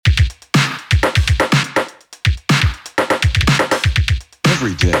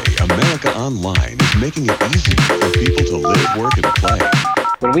Every day, America Online is making it easy for people to live, work, and play.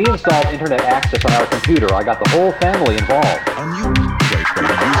 When we installed internet access on our computer, I got the whole family involved. And you play by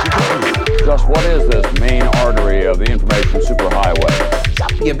the use of the computer. Just what is this main artery of the information superhighway?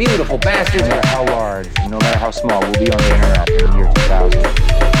 Stop, you beautiful bastards! No matter how large, no matter how small, we'll be on the internet in the year 2000.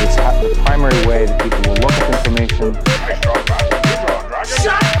 It's the primary way that people will look at information.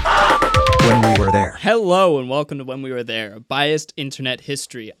 Shut up! When we were there. Hello and welcome to When We Were There, biased internet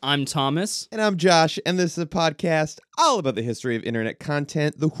history. I'm Thomas. And I'm Josh, and this is a podcast all about the history of internet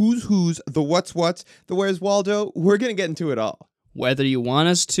content, the who's, the what's, the where's Waldo. We're going to get into it all. Whether you want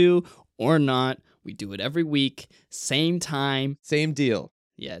us to or not, we do it every week, same time. Same deal.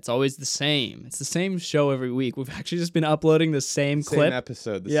 Yeah, it's always the same. It's the same show every week. We've actually just been uploading the same clip. Same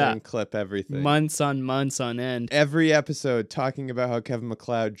episode, the same clip, everything. Months on end. Every episode talking about how Kevin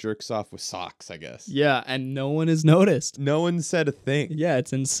MacLeod jerks off with socks, I guess. Yeah, and no one has noticed. No one said a thing. Yeah,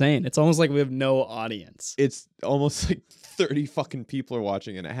 it's insane. It's almost like we have no audience. It's almost like 30 fucking people are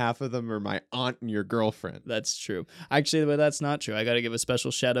watching, and half of them are my aunt and your girlfriend. That's true. Actually, but that's not true. I got to give a special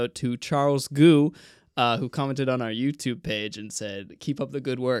shout out to Charles Gu, who commented on our YouTube page and said, keep up the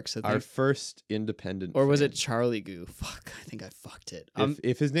good work. So our first independent Or was fan. it Charlie Gu? Fuck, I think I fucked it.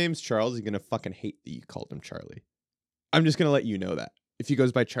 If his name's Charles, he's going to fucking hate that you called him Charlie. I'm just going to let you know that. If he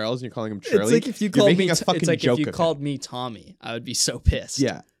goes by Charles and you're calling him Charlie, it's like if you called me, a fucking it's like joke if you of called it. me Tommy, I would be so pissed.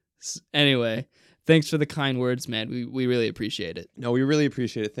 Yeah. Anyway, thanks for the kind words, man. We really appreciate it. No, we really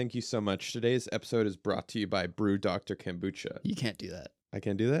appreciate it. Thank you so much. Today's episode is brought to you by Brew Dr. Kombucha. You can't do that. I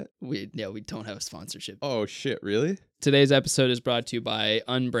can't do that? We don't have a sponsorship. Oh, shit, really? Today's episode is brought to you by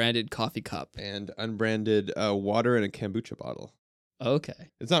Unbranded Coffee Cup. And unbranded water in a kombucha bottle. Okay.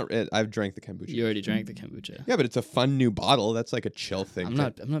 It's not, I've drank the kombucha. You already drank the kombucha. Yeah, but it's a fun new bottle. That's like a chill thing. I'm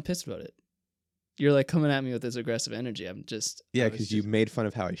not pissed about it. You're like coming at me with this aggressive energy. Yeah, because you made fun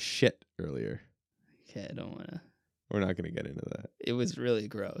of how I shit earlier. Okay, I don't want to. We're not going to get into that. It was really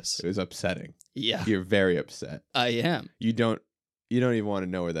gross. It was upsetting. Yeah. You're very upset. I am. You don't even want to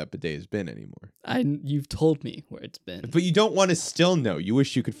know where that bidet has been anymore. You've told me where it's been. But you don't want to still know. You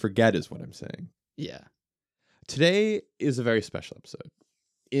wish you could forget is what I'm saying. Yeah. Today is a very special episode.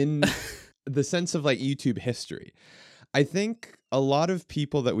 In the sense of like YouTube history. I think a lot of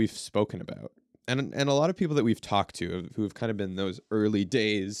people that we've spoken about and a lot of people that we've talked to who have kind of been those early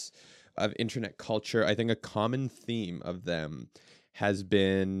days of internet culture, I think a common theme of them has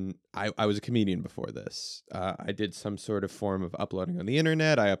been, I was a comedian before this. I did some sort of form of uploading on the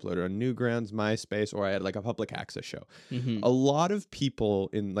internet. I uploaded on Newgrounds, MySpace, or I had like a public access show. Mm-hmm. A lot of people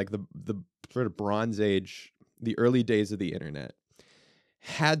in like the sort of Bronze Age, the early days of the internet,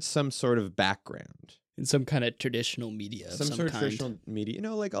 had some sort of background. In some kind of traditional media of some sort of kind. traditional media. You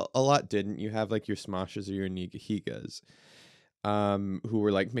know, like a lot didn't. You have like your Smoshes or your Nigahigas, who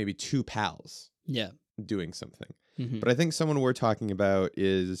were like maybe two pals Yeah. doing something. Mm-hmm. But I think someone we're talking about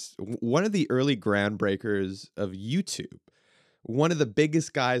is one of the early groundbreakers of YouTube, one of the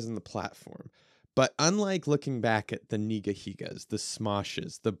biggest guys on the platform. But unlike looking back at the Nigahigas, the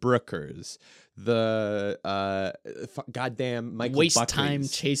Smoshes, the Brookers, the goddamn Michael Waste Buckleys, time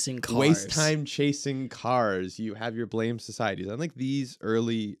chasing cars. Waste time chasing cars. You have your blame societies. Unlike these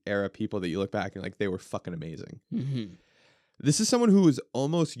early era people that you look back and like they were fucking amazing. Mm-hmm. This is someone who was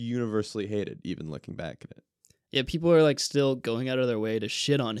almost universally hated, even looking back at it. Yeah, people are like still going out of their way to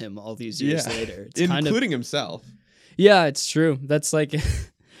shit on him all these years later. It's including himself. Yeah, it's true. That's like,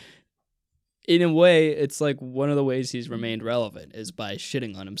 in a way, it's like one of the ways he's remained relevant is by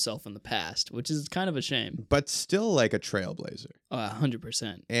shitting on himself in the past, which is kind of a shame. But still like a trailblazer.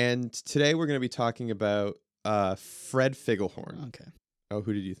 100%. And today we're going to be talking about Fred Figglehorn. Okay. Oh,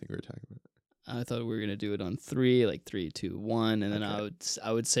 who did you think we were talking about? I thought we were gonna do it on 3, like 3, 2, 1, and then Okay.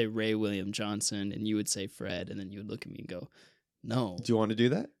 I would say Ray William Johnson, and you would say Fred, and then you would look at me and go, "No, Do you want to do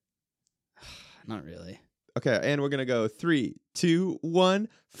that? not really." Okay, and we're going to go 3, 2, 1.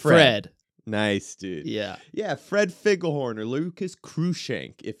 Fred. Nice, dude. Yeah. Yeah, Fred Figglehorn or Lucas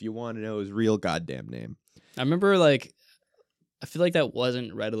Cruikshank, if you want to know his real goddamn name. I remember I feel like that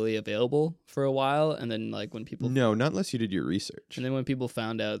wasn't readily available for a while, and then like when people No, not unless you did your research. and then when people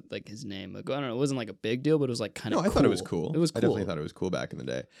found out like his name, like I don't know, it wasn't like a big deal, but it was like kind No, of I thought it was cool. It was I cool. definitely thought it was cool back in the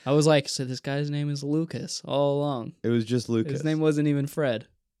day. I was like, so this guy's name is Lucas all along. It was just Lucas. His name wasn't even Fred.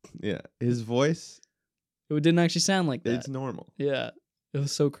 Yeah, his voice, It didn't actually sound like that. it's normal. Yeah. It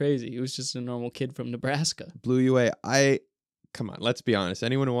was so crazy. He was just a normal kid from Nebraska. Blew you away. Come on, let's be honest.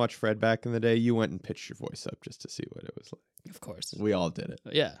 Anyone who watched Fred back in the day, you went and pitched your voice up just to see what it was like. Of course. We all did it.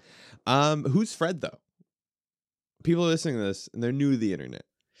 Yeah. Who's Fred though? People are listening to this and they're new to the internet.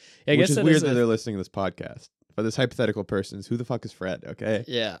 I Which guess is that weird is that they're listening to this podcast. for this hypothetical person is who the fuck is Fred? Okay,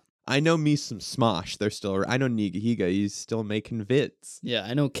 Yeah. I know me some Smosh. They're still. I know Nigahiga. He's still making vids. Yeah,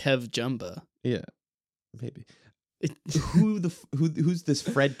 I know Kev Jumba. Yeah, maybe. Who's this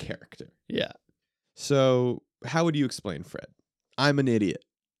Fred character? Yeah. So how would you explain Fred? I'm an idiot,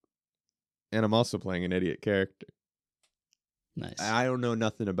 and I'm also playing an idiot character. Nice. I don't know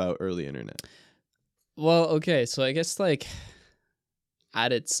nothing about early internet. Well, okay, so I guess like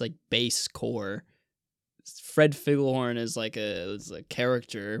at its like base core, Fred Figglehorn is is a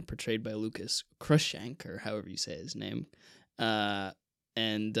character portrayed by Lucas Crushank, or however you say his name,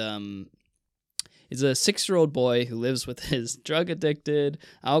 and he's a 6-year-old boy who lives with his drug-addicted,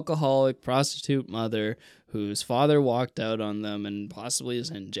 alcoholic, prostitute mother, whose father walked out on them and possibly is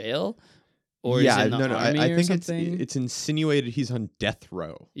in jail, or is in the army I or think something. it's insinuated he's on death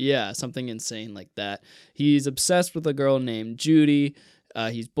row. Yeah, something insane like that. He's obsessed with a girl named Judy.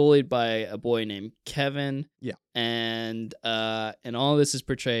 He's bullied by a boy named Kevin. Yeah. And all this is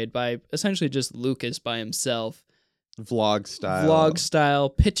portrayed by essentially just Lucas by himself, Vlog style,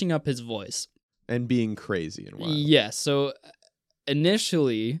 pitching up his voice. and being crazy and wild. Yeah, so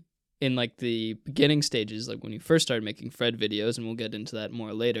initially in like the beginning stages, like when he first started making Fred videos, and we'll get into that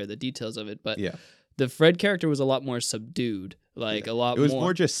more later, the details of it, but Yeah. the Fred character was a lot more subdued, like a lot It was more.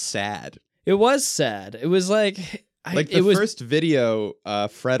 more just sad. It was sad. It was like First video,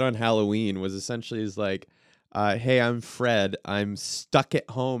 Fred on Halloween was essentially like, hey, I'm Fred. I'm stuck at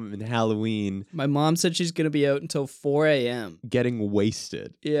home in Halloween my mom said she's going to be out until 4 a.m. getting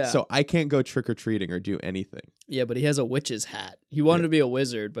wasted. Yeah. So I can't go trick-or-treating or do anything. Yeah, but he has a witch's hat. He wanted to be a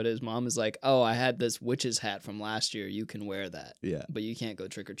wizard, but his mom is like, oh, I had this witch's hat from last year. You can wear that. Yeah. But you can't go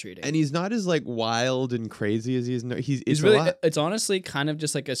trick-or-treating. And he's not as like wild and crazy as he is. No, it's He's a really, lot. it's honestly kind of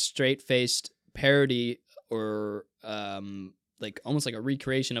just like a straight-faced parody or like almost like a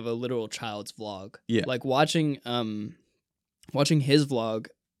recreation of a literal child's vlog. Yeah. Like watching his vlog,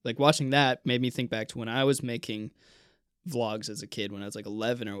 like watching that made me think back to when I was making vlogs as a kid when I was like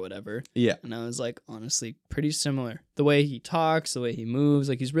 11 or whatever. Yeah. And I was like, honestly, pretty similar. The way he talks, the way he moves,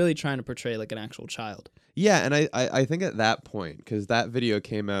 like he's really trying to portray like an actual child. Yeah, and I think at that point, because that video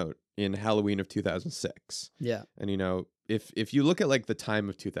came out in Halloween of 2006, Yeah. and you know, if you look at like the time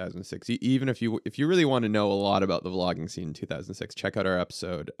of 2006, even if you really want to know a lot about the vlogging scene in 2006, check out our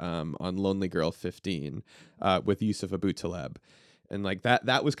episode on Lonely Girl 15 with Yusuf Abu Taleb, and like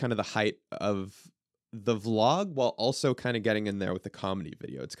that was kind of the height of the vlog, while also kind of getting in there with the comedy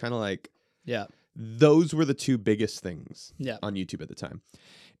video. It's kind of like Yeah. those were the two biggest things Yeah. on YouTube at the time.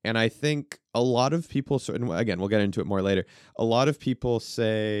 And I think a lot of people, and again, we'll get into it more later, a lot of people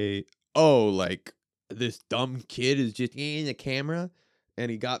say, oh, like, this dumb kid is just in the camera and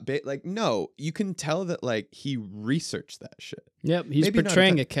he got bit. Like, no, you can tell that, like, he researched that shit. Yep. He's Maybe not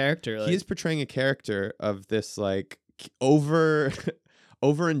portraying a a character. Like, He is portraying a character of this, like,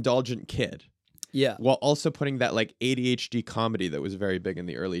 overindulgent kid, yeah. while also putting that, like, ADHD comedy that was very big in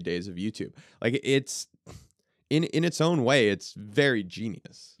the early days of YouTube. Like, it's... In its own way, it's very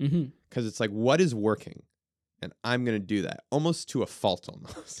genius, Mm-hmm. because it's like, what is working, and I'm gonna do that almost to a fault,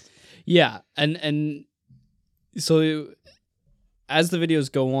 almost. Yeah. And so as the videos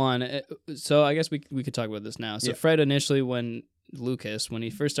go on, so I guess we could talk about this now. So Yeah. Fred initially, when he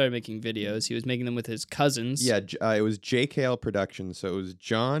first started making videos, he was making them with his cousins. Yeah, it was JKL Productions, so it was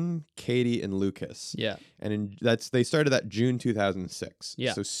John, Katie, and Lucas. Yeah. And they started that June 2006.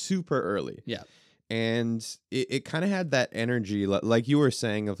 Yeah. So super early. Yeah. And it kind of had that energy, like you were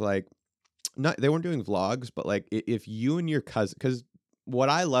saying, of like, they weren't doing vlogs, but like if you and your cousin, because what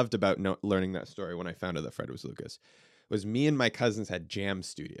I loved about learning that story when I found out that Fred was Lucas was me and my cousins had jam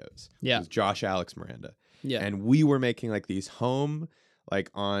studios. Yeah. It was Josh, Alex, Miranda. Yeah. And we were making like these home, like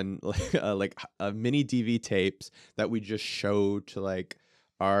on like mini DV tapes that we just showed to like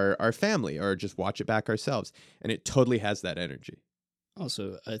our family or just watch it back ourselves. And it totally has that energy.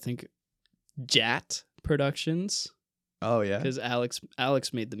 Also, I think Jat Productions, Oh yeah. because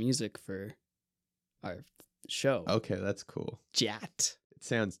Alex made the music for our show. Okay, that's cool. Jat, It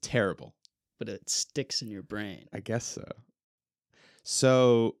sounds terrible. but it sticks in your brain. I guess so.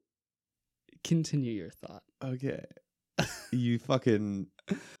 So Continue your thought. okay, you fucking.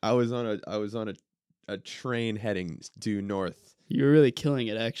 I was on a train heading due north, You were really killing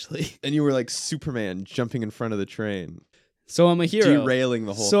it, actually. and you were like Superman jumping in front of the train, So I'm a hero. derailing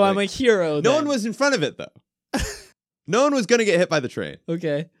the whole. So thing. I'm a hero. No then. one was in front of it though. No one was gonna get hit by the train.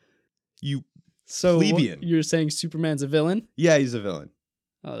 Okay. You. So Plebeian. you're saying Superman's a villain? Yeah, he's a villain.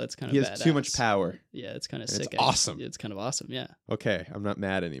 Oh, that's kind of He has too much badass. power. Yeah, it's kind of And it's sick. awesome. It's kind of awesome. Yeah. Okay, I'm not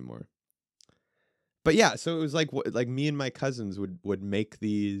mad anymore. But yeah, so it was like me and my cousins would make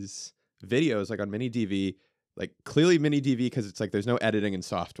these videos like on mini DV, Like clearly mini DV because it's like there's no editing in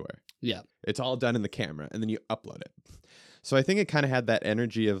software. Yeah. It's all done in the camera and then you upload it. So I think it kind of had that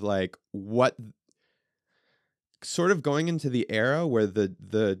energy of like what sort of going into the era where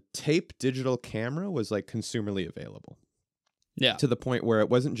the tape digital camera was like consumerly available. Yeah. To the point where it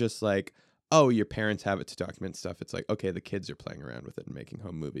wasn't just like, oh, your parents have it to document stuff. It's like, okay, the kids are playing around with it and making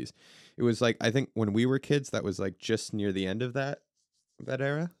home movies. It was like, I think when we were kids, that was like just near the end of that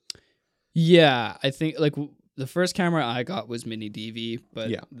era. Yeah, I think like the first camera I got was mini DV, but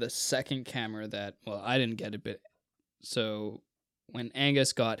Yeah. the second camera that, well, I didn't get it, but so when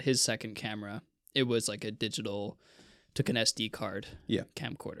Angus got his second camera, it was like a digital, took an SD card Yeah.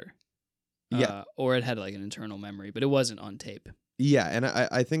 camcorder. Yeah. Or it had like an internal memory, but it wasn't on tape. Yeah, and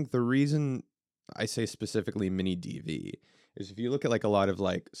I think the reason I say specifically mini DV is if you look at like a lot of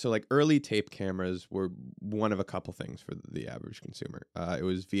like, so like early tape cameras were one of a couple things for the average consumer. It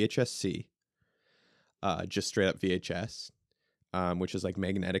was VHS-C, just straight up VHS, which is like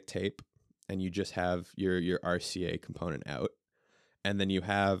magnetic tape, and you just have your RCA component out, and then you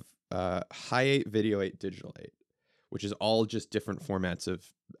have high 8, video 8, digital 8, which is all just different formats of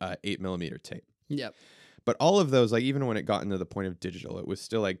 8mm tape. Yep. But all of those, like even when it got into the point of digital, it was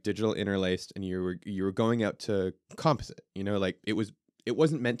still like digital interlaced, and you were going out to composite. You know, like it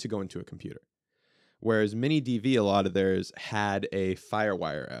wasn't meant to go into a computer. Whereas mini DV, a lot of theirs had a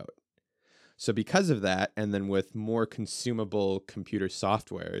FireWire out. So because of that, and then with more consumable computer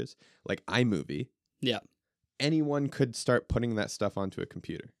softwares like iMovie, Yeah. anyone could start putting that stuff onto a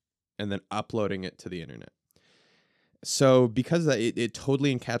computer and then uploading it to the internet. So because of that, it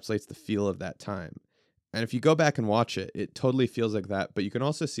totally encapsulates the feel of that time. And if you go back and watch it, it totally feels like that. But you can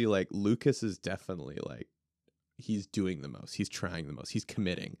also see like Lucas is definitely like, he's doing the most. He's trying the most. He's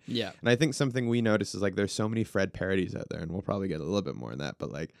committing. Yeah. And I think something we notice is like there's so many Fred parodies out there, and we'll probably get a little bit more in that.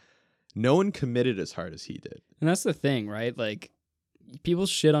 But like no one committed as hard as he did. And that's the thing, right? Like people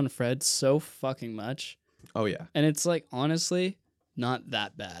shit on Fred so fucking much. Oh, yeah. And it's like, honestly, not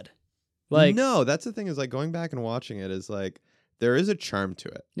that bad. Like, no, that's the thing is like going back and watching it is like there is a charm to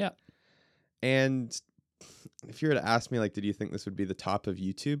it. Yeah. And if you were to ask me, like, did you think this would be the top of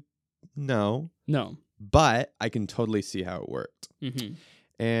YouTube? No. no. But I can totally see how it worked. Mm-hmm.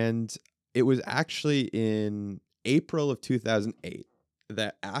 And it was actually in April of 2008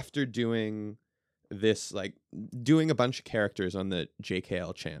 that after doing this, like doing a bunch of characters on the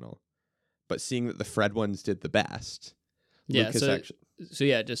JKL channel, but seeing that the Fred ones did the best. Yeah. Lucas So, actually, so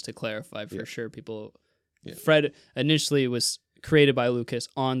yeah, just to clarify for Yeah. sure, people, Yeah. Fred initially was created by Lucas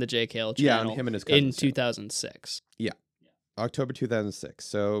on the JKL yeah, channel on him and his in cousins, yeah. 2006. October 2006.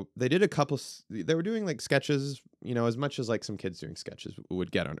 So they did a couple, they were doing like sketches, you know, as much as like some kids doing sketches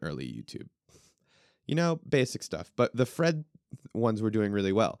would get on early YouTube. You know, basic stuff. But the Fred ones were doing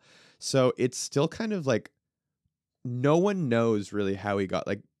really well. So it's still kind of like no one knows really how he got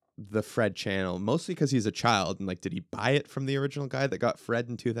like the Fred channel, mostly because he's a child. And like, did he buy it from the original guy that got Fred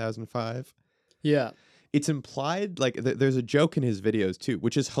in 2005? Yeah. It's implied like there's a joke in his videos too,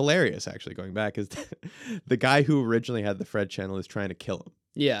 which is hilarious actually going back, is that the guy who originally had the Fred channel is trying to kill him.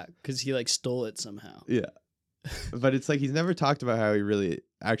 Yeah. Because he like stole it somehow. Yeah. But it's like he's never talked about how he really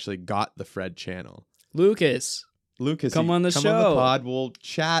actually got the Fred channel. Lucas. Lucas, Come on the come show. on the pod, we'll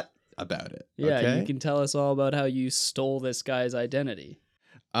chat about it. Yeah. okay? You can tell us all about how you stole this guy's identity.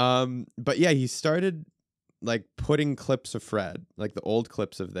 But yeah, he started like putting clips of Fred, like the old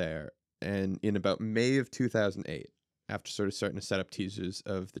clips of there, and in about May of 2008, after sort of starting to set up teasers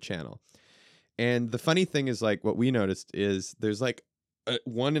of the channel. And the funny thing is, like, what we noticed is there's like a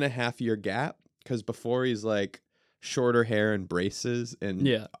 1.5 year gap, because before he's like shorter hair and braces and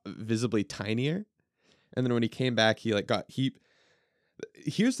Yeah. visibly tinier. And then when he came back, he like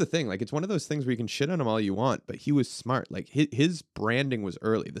here's the thing, like it's one of those things where you can shit on him all you want, but he was smart. Like his branding was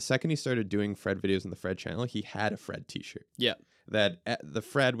early. The second he started doing Fred videos on the Fred channel, he had a Fred t-shirt. Yeah. That the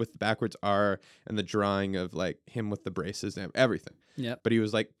Fred with the backwards R and the drawing of like him with the braces and everything. Yeah. But he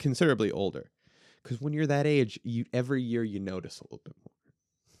was like considerably older. Because when you're that age, every year you notice a little bit more.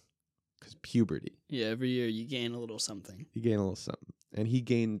 Because puberty. Yeah. Every year you gain a little something. You gain a little something. And he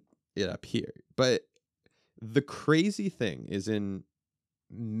gained it up here. But the crazy thing is in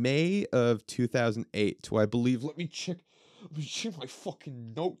May of 2008 to, I believe, let me check my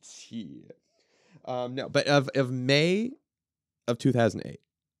fucking notes here. No, but of May of 2008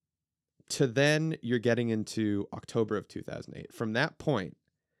 to then you're getting into October of 2008. From that point,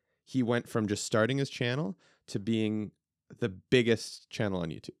 he went from just starting his channel to being the biggest channel on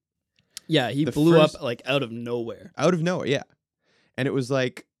YouTube. Yeah. He The blew first- up like out of nowhere. Out of nowhere, yeah. And it was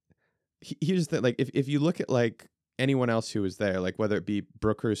like, here's the thing, like if you look at like anyone else who was there, like whether it be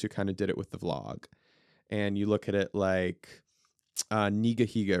Brookers, who kind of did it with the vlog, and you look at it like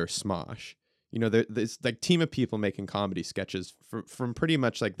Nigahiga or Smosh. You know, there's like team of people making comedy sketches from pretty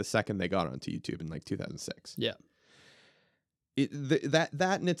much like the second they got onto YouTube in like 2006. Yeah.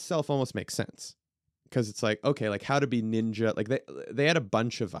 That in itself almost makes sense, because it's like, okay, like How to Be Ninja, like they had a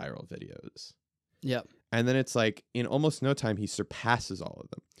bunch of viral videos. Yeah. And then it's like in almost no time he surpasses all of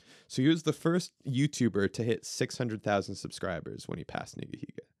them. So he was the first YouTuber to hit 600,000 subscribers when he passed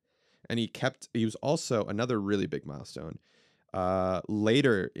Nigahiga. And he was also another really big milestone.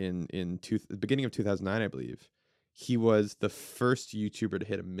 Later in the beginning of 2009, I believe, he was the first YouTuber to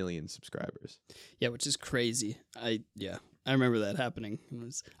hit 1 million subscribers. Yeah, which is crazy. I remember that happening.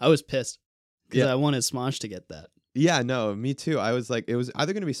 I was pissed because I wanted Smosh to get that. Yeah, no, me too. I was like, it was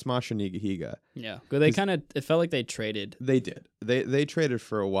either going to be Smosh or Nigahiga. Yeah, because it felt like they traded. They did. They traded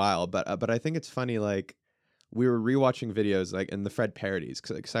for a while, but I think it's funny, like, we were rewatching videos, like, in the Fred parodies,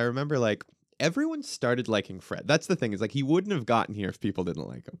 because I remember, like, everyone started liking Fred. That's the thing, is like, he wouldn't have gotten here if people didn't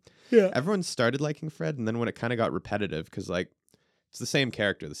like him. Yeah. Everyone started liking Fred, and then when it kind of got repetitive, because, like, it's the same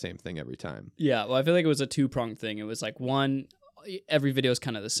character, the same thing every time. Yeah, well, I feel like it was a two-pronged thing. It was like, one, every video is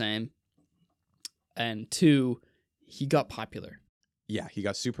kind of the same, and two, he got popular. Yeah, he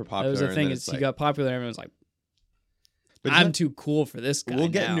got super popular. That was the and thing, then is it's he like, got popular, and everyone's like, but I'm too cool for this guy. We'll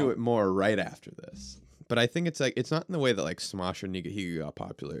get now. into it more right after this. But I think it's like, it's not in the way that like Smosh or Nigahiga got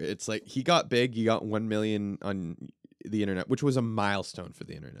popular. It's like he got big, he got 1 million on the internet, which was a milestone for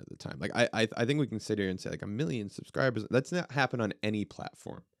the internet at the time. Like I think we can sit here and say like 1 million subscribers. That's not happened on any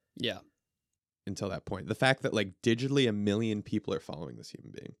platform Yeah. until that point. The fact that like digitally 1 million people are following this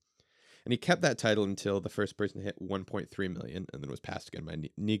human being. And he kept that title until the first person to hit 1.3 million, and then was passed again by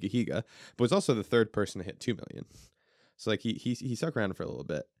Nigahiga, but was also the third person to hit 2 million. So like he stuck around for a little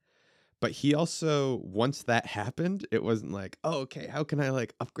bit. But he also, once that happened, it wasn't like, oh, okay, how can I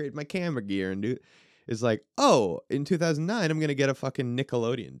like upgrade my camera gear and do? It's like, oh, in 2009, I'm gonna get a fucking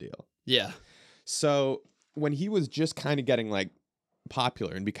Nickelodeon deal. Yeah. So when he was just kind of getting like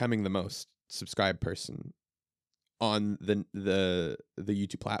popular and becoming the most subscribed person on the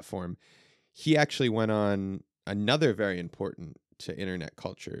YouTube platform, he actually went on another very important to internet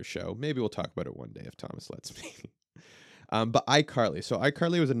culture show. Maybe we'll talk about it one day if Thomas lets me. But iCarly. So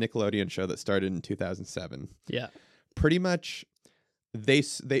iCarly was a Nickelodeon show that started in 2007. Yeah. Pretty much,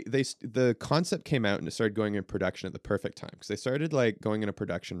 the concept came out and it started going in production at the perfect time, because they started like going into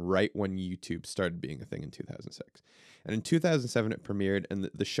production right when YouTube started being a thing in 2006. And in 2007 it premiered, and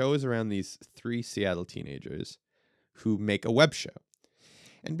the show is around these 3 Seattle teenagers who make a web show.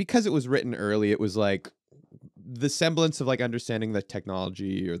 And because it was written early, it was like the semblance of like understanding the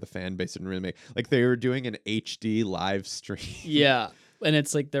technology or the fan base didn't really make, like they were doing an HD live stream. Yeah. And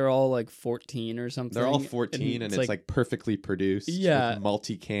it's like they're all like 14 or something. They're all 14 and it's like perfectly produced. Yeah. With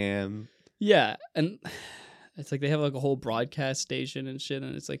multicam. Yeah. And it's like they have like a whole broadcast station and shit.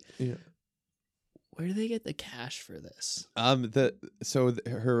 And it's like, Yeah. Where do they get the cash for this?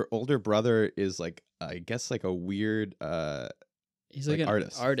 Her older brother is like, I guess like a weird He's like an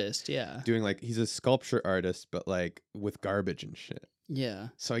artist, yeah. doing like, he's a sculpture artist, but like with garbage and shit. Yeah.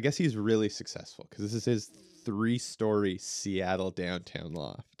 So I guess he's really successful, because this is his 3-story Seattle downtown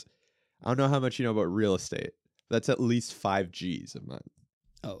loft. I don't know how much you know about real estate. That's at least 5 G's a month,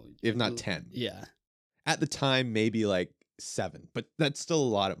 Oh, if not 10. Yeah. At the time, maybe like 7, but that's still a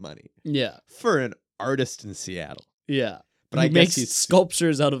lot of money Yeah. for an artist in Seattle. Yeah. But He I guess makes he's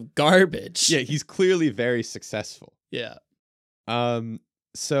sculptures out of garbage. Yeah, he's clearly very successful. Yeah.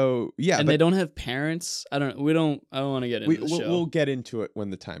 So yeah, And but they don't have parents. I don't want to get into the show. we'll get into it when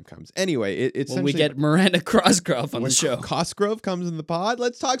the time comes. Anyway, it's When we get Miranda Cosgrove on the show. Cosgrove comes in the pod.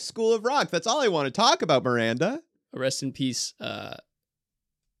 Let's talk School of Rock. That's all I want to talk about, Miranda. Rest in peace. The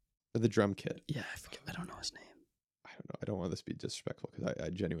drum kid. Yeah, I don't know his name. I don't know. I don't want this to be disrespectful, because I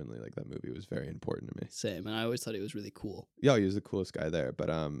genuinely like that movie. It was very important to me. Same, and I always thought he was really cool. Yeah, he was the coolest guy there. But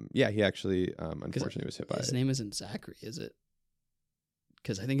yeah, he actually unfortunately was hit by His name isn't Zachary, is it?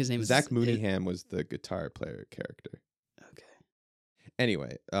 Because I think his name is Zach Mooneyham was the guitar player character. Okay.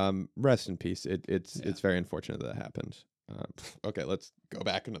 Anyway, rest in peace. It's very unfortunate that happened. Okay, let's go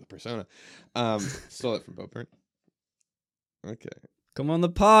back into the persona. Stole it from Bo Burnham. Okay. Come on the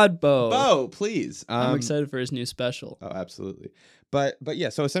pod, Bo. Bo, please. I'm excited for his new special. Oh, absolutely. But yeah,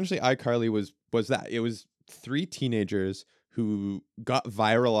 so essentially iCarly was that. It was 3 teenagers who got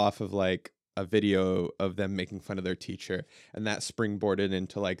viral off of like a video of them making fun of their teacher, and that springboarded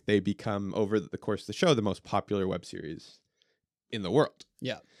into like they become, over the course of the show, the most popular web series in the world.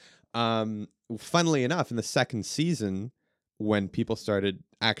 Yeah. Funnily enough, in the second season, when people started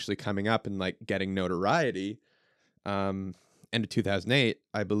actually coming up and like getting notoriety, end of 2008,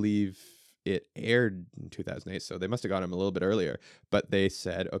 I believe it aired in 2008, so they must have got him a little bit earlier. But they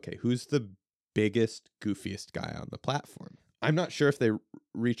said, okay, who's the biggest, goofiest guy on the platform? I'm not sure if they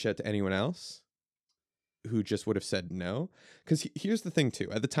reached out to anyone else who just would have said no. Because here's the thing,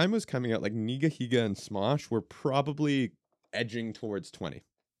 too. At the time it was coming out, like, Nigahiga and Smosh were probably edging towards 20.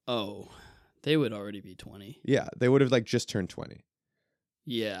 Oh, they would already be 20. Yeah, they would have, like, just turned 20.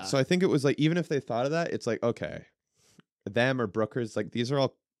 Yeah. So I think it was, like, even if they thought of that, it's like, okay, them or Brookers, like, these are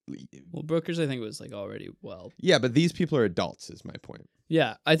all... Well, Brookers, I think, was like already well. Yeah, but these people are adults, is my point.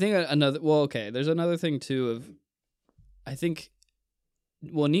 Yeah, I think another. Well, okay. There's another thing too. Of, I think,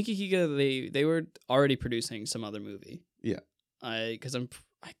 well, Nigahiga, they were already producing some other movie. Yeah. I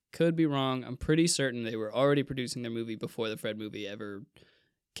could be wrong. I'm pretty certain they were already producing their movie before the Fred movie ever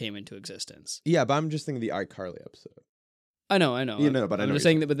came into existence. Yeah, but I'm just thinking the iCarly episode. I know. You know, but I I'm know just what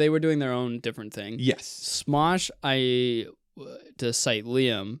saying that, but they were doing their own different thing. Yes. Smosh, to cite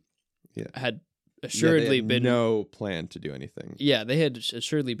Liam, Yeah. had Yeah, assuredly they had been no plan to do anything. Yeah, they had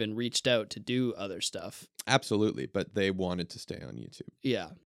assuredly been reached out to do other stuff. Absolutely, but they wanted to stay on YouTube. Yeah,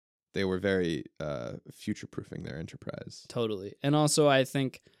 They were very future-proofing their enterprise. totally. And also, I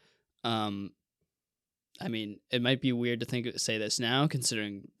think, I mean, it might be weird to say this now,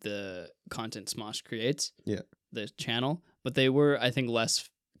 considering the content Smosh creates. Yeah. The channel, but they were, I think, less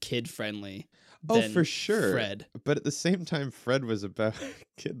kid-friendly. Oh, than for sure. Fred. But at the same time, Fred was about a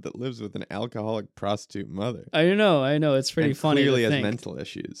kid that lives with an alcoholic prostitute mother. I know. It's pretty and funny. clearly to has think. mental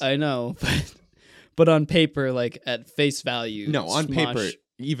issues. I know, but on paper, like at face value, No, on Smosh- paper,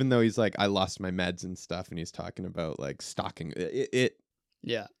 even though he's like, I lost my meds and stuff, and he's talking about like stalking,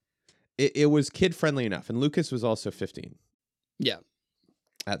 Yeah. it was kid friendly enough, and Lucas was also 15. Yeah.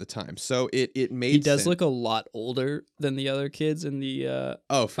 At the time, so it made He does sense. look a lot older than the other kids in the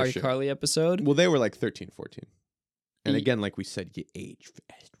Oh, for sure. iCarly episode. Well, they were like 13, 14. And Ye- again, like we said, you age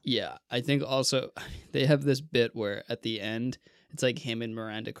fast. Yeah, I think also they have this bit where at the end it's like him and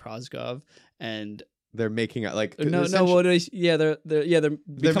Miranda Krosgov, and They're making it like no, essentially- what is they're they're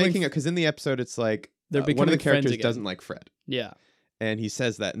becoming, making it because in the episode it's like They're one of becoming the friends characters again. doesn't like Fred, Yeah, and he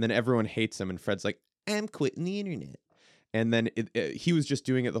says that, and then everyone hates him, and Fred's like, "I'm quitting the internet," and then he was just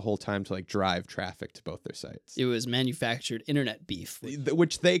doing it the whole time to like drive traffic to both their sites, it was manufactured internet beef.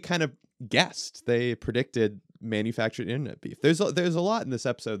 which they kind of guessed. They predicted manufactured internet beef. There's a lot in this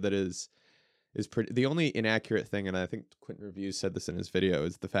episode that is pretty. The only inaccurate thing, and I think Quentin Reviews said this in his video,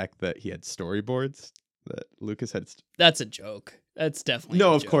 is the fact that he had storyboards that Lucas had. That's a joke. That's definitely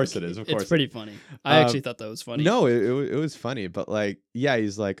No, a of course joke. it is, of course It's pretty funny. I actually thought that was funny. No, it was funny, but like, yeah,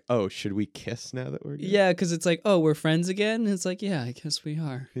 he's like, oh, should we kiss now that we're good? Yeah, because it's like, oh, we're friends again. And it's like, yeah, I guess we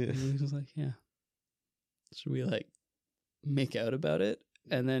are. Yeah. And he was like, yeah. Should we like make out about it?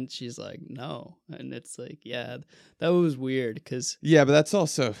 And then she's like, no. And it's like, yeah, that was weird because, Yeah, but that's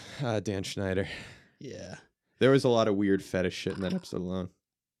also Dan Schneider. yeah. There was a lot of weird fetish shit in that episode alone.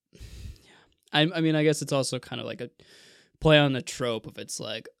 I mean, I guess it's also kind of like a play on the trope of it's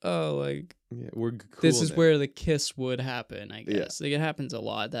like, oh, like Yeah, we're cool this is now. where the kiss would happen, I Yeah. guess. Like it happens a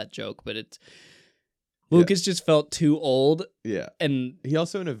lot, that joke, but it's Yeah. Lucas just felt too old, Yeah. and He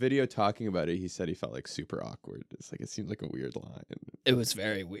also, in a video talking about it, he said he felt like super awkward. It's like, it seemed like a weird line. it was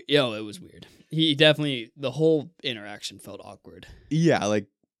very weird. Yo, it was weird. He definitely, the whole interaction felt awkward. Yeah, like,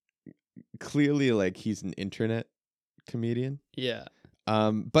 clearly, like, he's an internet comedian. Yeah.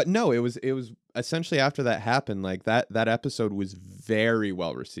 But no, it was essentially after that happened, like that episode was very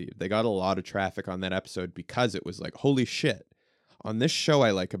well received. They got a lot of traffic on that episode because it was like, holy shit, on this show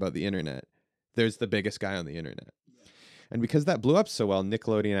I like about the internet, there's the biggest guy on the internet. And because that blew up so well,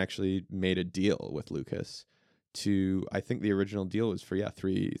 Nickelodeon actually made a deal with Lucas to, I think the original deal was for,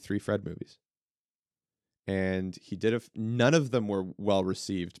 three Fred movies. And he did none of them were well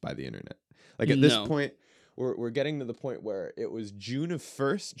received by the internet. Like at this No. point, we're getting to the point where it was June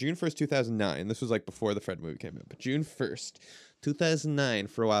 1st, 2009. This was like before the Fred movie came out, but June 1st, 2009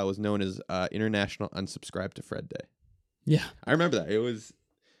 for a while was known as International Unsubscribe to Fred Day. Yeah. I remember that.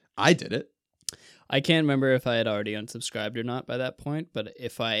 I did it. I can't remember if I had already unsubscribed or not by that point, but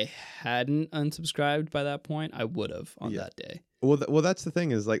if I hadn't unsubscribed by that point, I would have on Yeah. that day. Well, that's the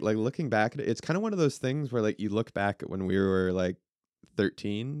thing is like looking back at it, it's kind of one of those things where like you look back at when we were like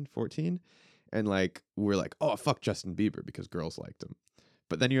 13, 14, and like we're like, oh, fuck Justin Bieber because girls liked him.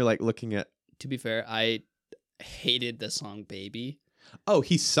 But then you're like looking at, To be fair, I hated the song Baby oh,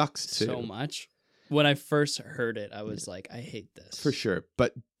 he sucks too. so much. When I first heard it, I was like, I hate this. For sure.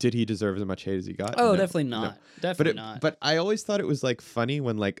 But did he deserve as much hate as he got? Oh, No, definitely no. not. But Definitely not. But I always thought it was like funny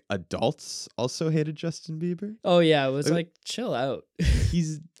when like adults also hated Justin Bieber. Oh yeah, it was Uh, like chill out.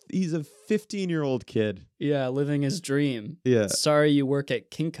 He's he's a 15-year-old kid. Yeah, living his dream. Yeah. Sorry you work at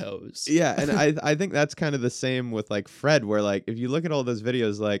Kinko's. Yeah, and I think that's kind of the same with like Fred, where like if you look at all those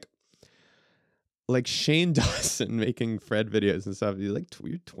videos, like Shane Dawson making Fred videos and stuff, you're like,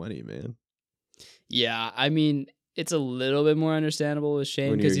 you're 20, man. Yeah, I mean, it's a little bit more understandable with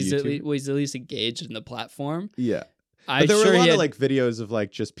Shane When because you're a he's at least engaged in the platform. Yeah. I'm But there were sure a lot he of had, like videos of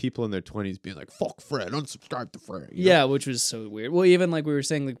like just people in their 20s being like, fuck Fred, unsubscribe to Fred. you know? yeah, which was so weird. Well, even like we were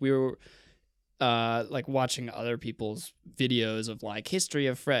saying, like we were like watching other people's videos of like history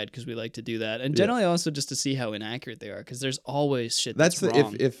of Fred because we like to do that, and Yeah. generally also just to see how inaccurate they are because there's always shit That's that's the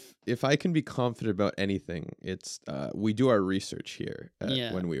wrong. if I can be confident about anything, it's we do our research here at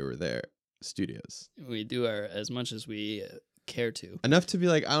Yeah. When We Were There Studios. We do our as much as we care to. Enough to be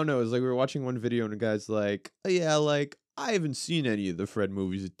like, I don't know, it's like we were watching one video and the guy's like, oh, yeah, like I haven't seen any of the Fred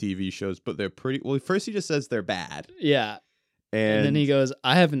movies or TV shows, but they're pretty well, first he just says they're bad. Yeah, and then he goes,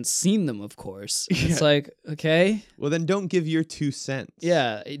 "I haven't seen them, of course." It's Yeah. like, okay, well, then don't give your 2 cents.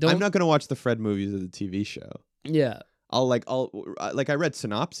 yeah, don't. I'm not gonna watch the Fred movies of the TV show. Yeah, I'll I read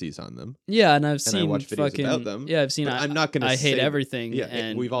synopses on them. yeah, and I've And I seen watch videos fucking. about them, Yeah, I've seen. but I'm not gonna I hate say- everything. Yeah,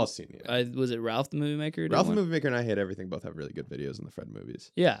 and we've all seen it. Was it Ralph the Movie Maker? Ralph the Movie Maker and I Hate Everything both have really good videos in the Fred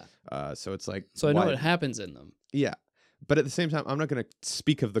movies. Yeah, So it's like, so I know why- what happens in them. Yeah, but at the same time, I'm not gonna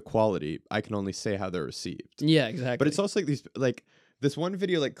speak of the quality. I can only say how they're received. Yeah, exactly. But it's also like these like this one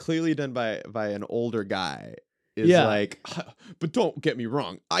video like clearly done by an older guy is Yeah. like, but don't get me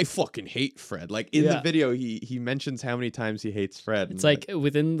wrong, I fucking hate Fred. Like in the Yeah. video, he mentions how many times he hates Fred. It's and, like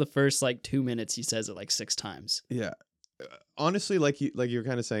within the first like 2 minutes, he says it like 6 times. yeah. Honestly, like you were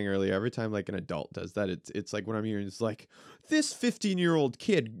kind of saying earlier, every time like an adult does that, it's like what I'm hearing is like, this 15-year-old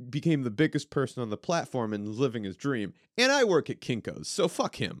kid became the biggest person on the platform and living his dream, and I work at Kinko's, so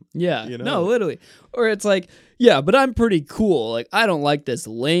fuck him. Yeah, You know? no, literally. Or it's like, yeah, but I'm pretty cool. Like, I don't like this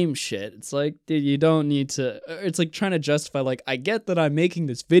lame shit. It's like, dude, you don't need to. It's like trying to justify, like, I get that I'm making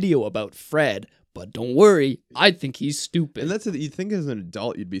this video about Fred, but don't worry, I think he's stupid. And that's you think as an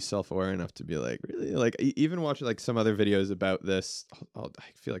adult you'd be self-aware enough to be like, really, like even watching like some other videos about this. I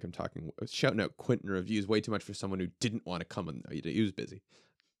feel like I'm shouting out Quentin reviews way too much for someone who didn't want to come on. He was busy.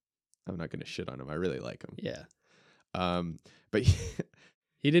 I'm not gonna shit on him. I really like him. Yeah. But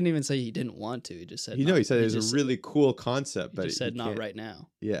He didn't even say he didn't want to. He just said, he said it was just- a really cool concept, he but just said, not can't- right now.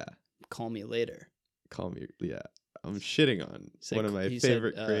 Yeah, Call me later. call me. Yeah, I'm shitting on He said- one of my he said,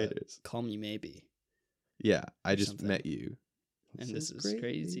 favorite creators. Call me maybe. Yeah, I just something. met you. And So this is great.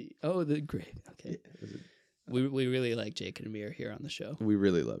 crazy. Oh, the great. Okay. We really like Jake and Amir here on the show. We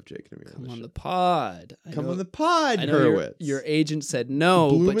really love Jake and Amir. Come on show. the pod. I Come know- on the pod, I know your, Hurwitz. your agent said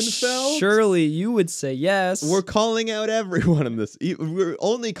no, but Blumenfeld? surely you would say yes. We're calling out everyone in this. We're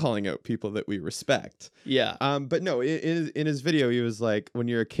only calling out people that we respect. yeah. But no, in his video, he was like, when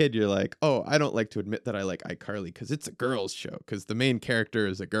you're a kid, you're like, oh, I don't like to admit that I like iCarly because it's a girl's show because the main character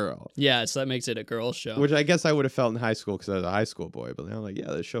is a girl. Yeah, so that makes it a girl show. Which I guess I would have felt in high school because I was a high school boy. But now I'm like,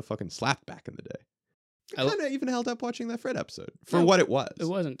 yeah, this show fucking slapped back in the day. I I- kind of even held up watching that Fred episode for No, what it was. it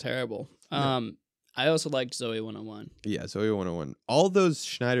wasn't terrible. No. I also liked Zoe 101. Yeah, Zoe 101. All those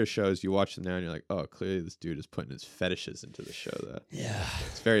Schneider shows, you watch them now and you're like, oh, clearly this dude is putting his fetishes into the show. Though. Yeah.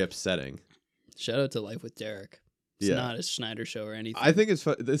 It's very upsetting. Shout out to Life with Derek. It's Yeah. not a Schneider show or anything. I think it's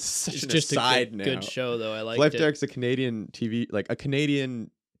this is such it's an just aside a now. good show though. I like Life it. Derek's a Canadian TV, like a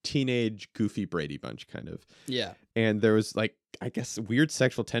Canadian teenage goofy Brady Bunch kind of. Yeah. And there was like, I guess, weird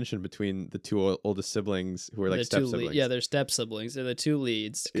sexual tension between the two oldest siblings who were like The step two siblings. yeah, they're step siblings. They're the two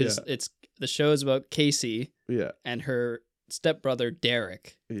leads because Yeah. it's the show is about Casey yeah, and her stepbrother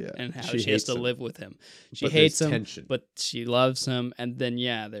Derek yeah. and how She she has hates to him. live with him. She But hates there's him, tension. but she loves him. And then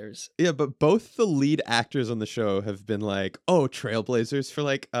there's Yeah, but both the lead actors on the show have been like, oh, trailblazers for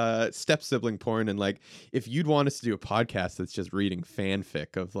like step sibling porn. And like, if you'd want us to do a podcast that's just reading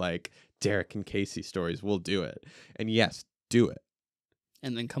fanfic of like Derek and Casey stories, we'll do it. And yes, do it.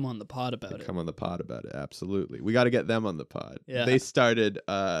 and then come on the pod about it. Come on the pod about it. Absolutely. We got to get them on the pod. Yeah. They started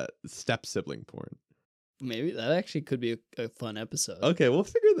step sibling porn. Maybe that actually could be a fun episode. Okay, we'll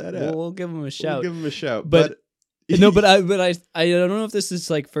figure that out. We'll give them a We'll shout. give them a shout. But- No, but I don't know if this is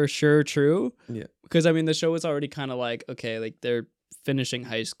like for sure true. Yeah. Because I mean the show is already kind of like, okay, like they're finishing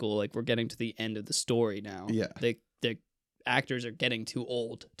high school, like we're getting to the end of the story now. Yeah. The actors are getting too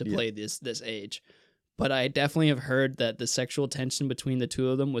old to Yeah. play this age. But I definitely have heard that the sexual tension between the two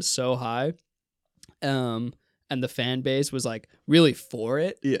of them was so high. And the fan base was like really for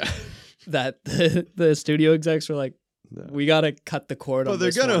it yeah. that the studio execs were like, No. we gotta cut the cord But on they're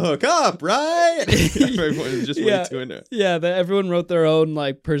this gonna one. hook up, right? Everyone is just Yeah. way too into it. Yeah, everyone wrote their own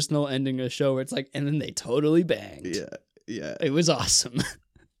like personal ending of the show where it's like, and then they totally banged. Yeah. Yeah. It was awesome.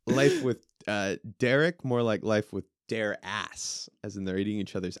 Life with Derek, more like life with dare ass, as in they're eating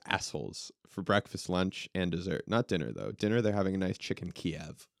each other's assholes for breakfast, lunch, and dessert. Not dinner, though. Dinner, they're having a nice chicken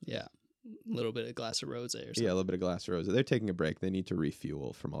Kiev. Yeah. A little bit of glass of rosé or something. Yeah, a little bit of glass of rosé. They're taking a break. They need to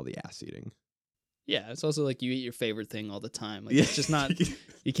refuel from all the ass eating. Yeah, it's also like you eat your favorite thing all the time. Like, it's just not,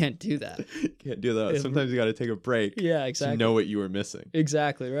 you can't do that. Can't do that. Yeah. Sometimes you got to take a break Yeah, exactly. to know what you were missing.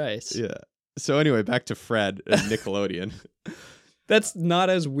 Exactly right. Yeah. So anyway, back to Fred and Nickelodeon. That's not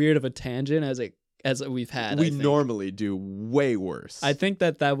as weird of a tangent as we've had. I We think. normally do way worse. I think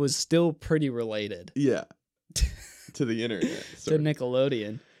that was still pretty related Yeah. To the internet. to Sorry.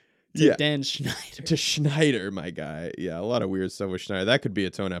 Nickelodeon. To Yeah. Dan Schneider. To Schneider, my guy. Yeah, a lot of weird stuff with Schneider. That could be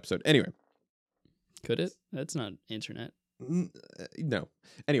its own episode. Anyway. Could it? That's not internet. No.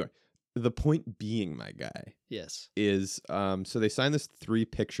 Anyway, the point being, my guy, Yes. is so they signed this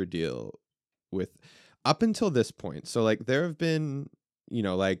 3-picture deal with up until this point. So like there have been, you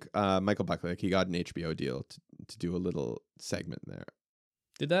know, like Michael Buckley, like he got an HBO deal to do a little segment there.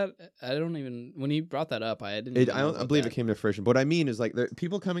 Did that? I don't even. When he brought that up, I didn't. I even know don't I about believe that. it came to fruition. But what I mean is like there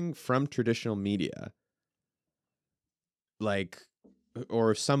people coming from traditional media, like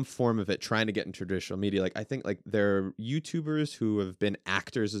or some form of it, trying to get in traditional media. Like I think like there are YouTubers who have been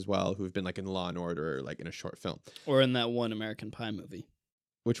actors as well, who have been like in Law and Order or like in a short film. Or in that one American Pie movie.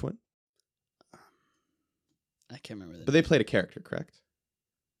 Which one? I can't remember that. But they played a character, correct?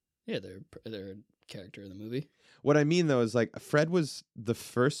 Yeah, they're a character in the movie. What I mean though is like Fred was the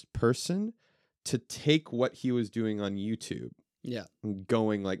first person to take what he was doing on YouTube Yeah. and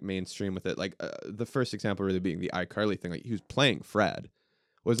going like mainstream with it. Like the first example really being the iCarly thing. Like he was playing Fred.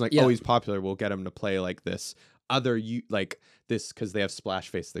 It wasn't like, Yeah. oh, he's popular, we'll get him to play like this other like this because they have Splash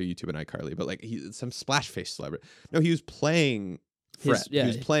Face, their YouTube and iCarly, but like he's some Splash Face celebrity. No, he was playing Fred. Yeah. He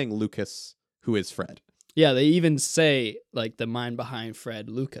was playing Lucas, who is Fred. Yeah, they even say like the mind behind Fred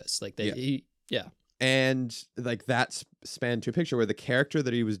Lucas. Like they, Yeah. And like that spanned to a picture where the character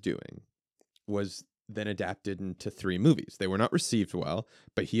that he was doing was then adapted into 3 movies. They were not received well,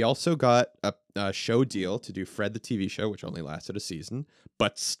 but he also got a show deal to do Fred the TV show, which only lasted a season,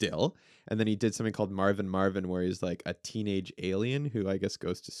 but still. And then he did something called Marvin, where he's like a teenage alien who I guess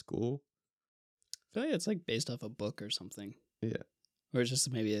goes to school. I feel like it's like based off a book or something. Yeah. Or it's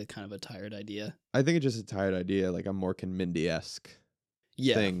just maybe a kind of a tired idea. I think it's just a tired idea, like a Mork and Mindy-esque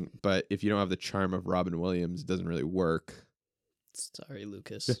Yeah. thing. But if you don't have the charm of Robin Williams, it doesn't really work. Sorry,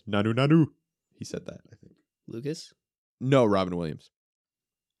 Lucas. Nanu Nanu. He said that, I think. Lucas? No, Robin Williams.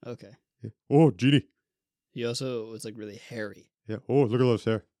 Okay. Yeah. Oh, Genie. He also was like really hairy. Yeah. Oh, look at those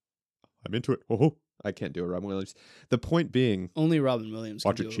hair. I'm into it. Oh, I can't do a Robin Williams. The point being, Only Robin Williams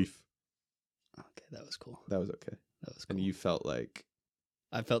watch can it, do Chief. Okay, that was cool. That was okay. That was cool. And you felt like,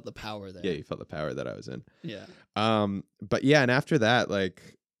 I felt the power there. yeah, you felt the power that I was in. Yeah. But yeah, and after that,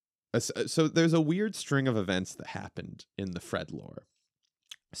 like, so there's a weird string of events that happened in the Fred lore.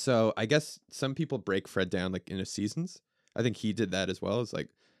 So I guess some people break Fred down like into seasons. I think he did that as well, as like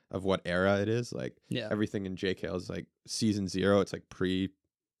of what era it is. Like Yeah. everything in JKL is like season 0. It's like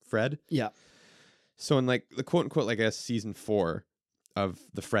pre-Fred. Yeah. So in like the quote unquote, like I guess season 4 of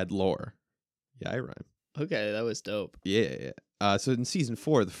the Fred lore. Yeah, I rhyme. Okay, that was dope. Yeah. So in season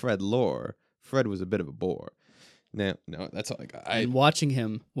 4, the Fred lore, Fred was a bit of a bore. No, that's all I got. And watching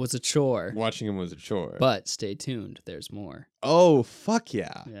him was a chore. Watching him was a chore. But stay tuned. There's more. Oh, fuck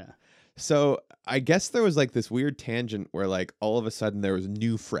yeah. Yeah. So I guess there was like this weird tangent where like all of a sudden there was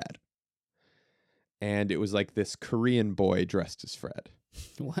new Fred. And it was like this Korean boy dressed as Fred.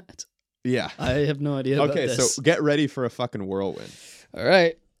 What? Yeah. I have no idea about Okay, this. so get ready for a fucking whirlwind. All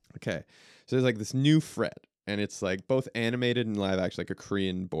right. Okay. So there's like this new Fred, and it's like both animated and live action, like a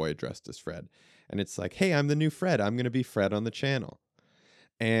Korean boy dressed as Fred. And it's like, hey, I'm the new Fred. I'm going to be Fred on the channel.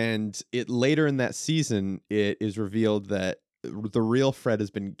 And it later in that season, it is revealed that the real Fred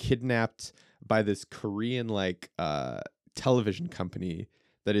has been kidnapped by this Korean like television company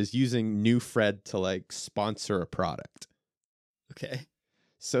that is using new Fred to like sponsor a product. Okay.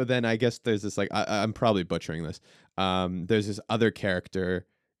 So then I guess there's this like I'm probably butchering this. There's this other character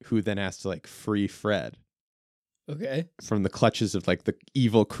who then has to like free Fred Okay. from the clutches of like the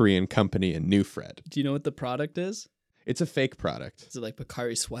evil Korean company and new Fred. Do you know what the product is? It's a fake product, Is it like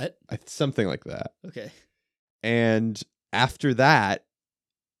Bakari Sweat? something like that. Okay. And after that,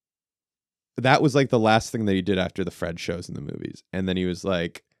 that was like the last thing that he did after the Fred shows in the movies. And then he was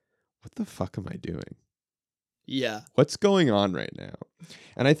like, what the fuck am I doing? Yeah. What's going on right now?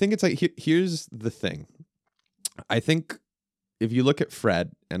 And I think it's like, here's the thing. I think if you look at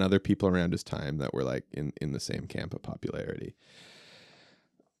Fred and other people around his time that were like in the same camp of popularity,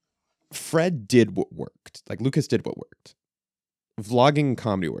 Fred did what worked. Like Lucas did what worked. vlogging and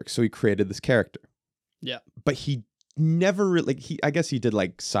comedy work. So he created this character. Yeah. But he never really, I guess he did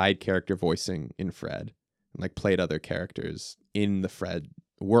like side character voicing in Fred and like played other characters in the Fred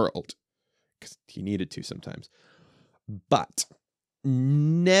world because he needed to sometimes. But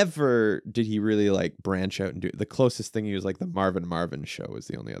never did he really like branch out and do the closest thing he was like the Marvin show was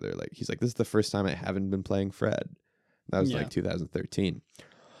the only other, like he's like, this is the first time I haven't been playing Fred. That was like 2013.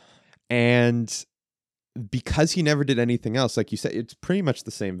 And because he never did anything else, like you said, it's pretty much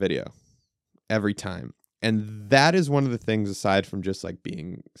the same video every time. And that is one of the things, aside from just like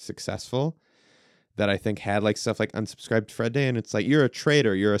being successful, that I think had like stuff like Unsubscribe to Fred Day. And it's like, you're a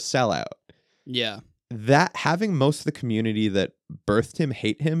traitor, you're a sellout. Yeah. That having most of the community that birthed him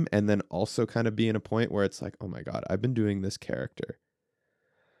hate him, and then also kind of be in a point where it's like, oh my God, I've been doing this character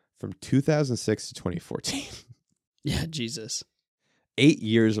from 2006 to 2014. Yeah, Jesus. 8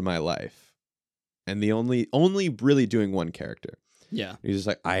 years of my life. And the only really doing one character. Yeah. He's just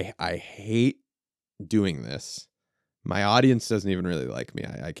like, I hate doing this. My audience doesn't even really like me.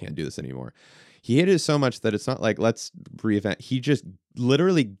 I can't do this anymore. He hated it so much that it's not like, let's reinvent. He just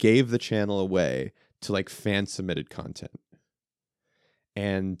literally gave the channel away to like fan submitted content.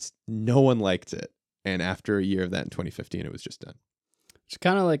 And no one liked it. And after a year of that in 2015, it was just done. It's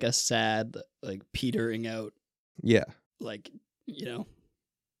kind of like a sad, like petering out, Yeah. like, you know,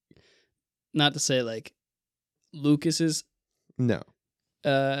 not to say like Lucas is No.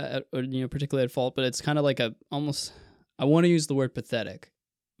 or, you know, particularly at fault, but it's kind of like a almost, I want to use the word pathetic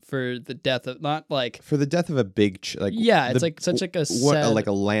for the death of, not like, For the death of a big, like, yeah, it's like such like a what, sad, like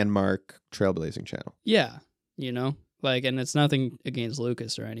a landmark trailblazing channel. yeah, you know, like, and it's nothing against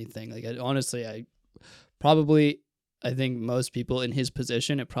Lucas or anything. Like, honestly, I think most people in his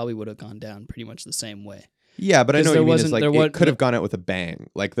position, it probably would have gone down pretty much the same way. Yeah, but I know what you mean. Is like it could have there- gone out with a bang.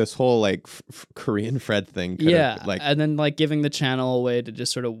 Like this whole like Korean Fred thing. Could Yeah, have, like and then like giving the channel away to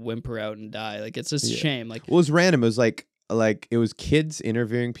just sort of whimper out and die. Like, it's just a Yeah. shame. Like, well, it was random. It was like it was kids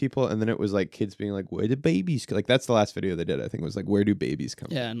interviewing people, and then it was like kids being like, "Where do babies?" Like that's the last video they did. I think it was like, "Where do babies come?"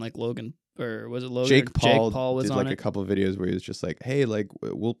 yeah, and like Logan, or was it Logan? Jake Paul was did on like it. a couple of videos where he was just like, "Hey, like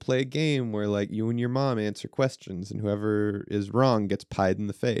we'll play a game where like you and your mom answer questions, and whoever is wrong gets pied in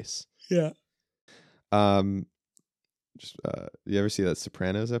the face." Yeah. Just you ever see that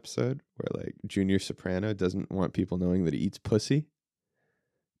Sopranos episode where like Junior Soprano doesn't want people knowing that he eats pussy,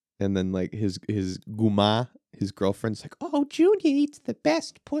 and then like his Guma, his girlfriend's like, "Oh, Junior eats the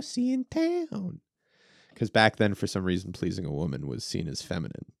best pussy in town," because back then for some reason pleasing a woman was seen as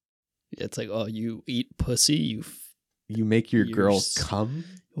feminine. It's like, oh, you eat pussy, You make your You're girl s- come.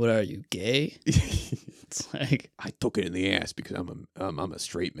 what are you, gay? It's like, I took it in the ass because I'm a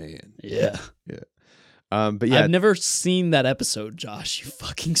straight man. yeah. But yeah. I've never seen that episode, Josh. You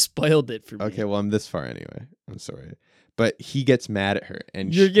fucking spoiled it for me. Okay, well I'm this far anyway. I'm sorry, but he gets mad at her,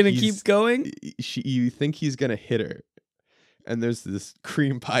 and You're gonna he's- keep going? You think he's gonna hit her, and there's this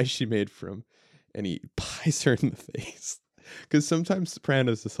cream pie she made for him, and he pies her in the face. Because sometimes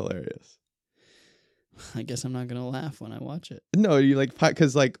Sopranos is hilarious. I guess I'm not gonna laugh when I watch it. No, you like pie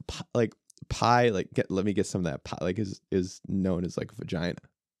because like pie let me get some of that pie like is known as like vagina.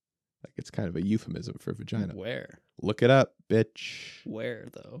 Like it's kind of a euphemism for vagina. Where? Look it up, bitch. Where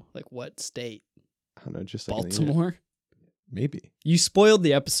though? Like, what state? I don't know, just like on the internet. Baltimore? Maybe. You spoiled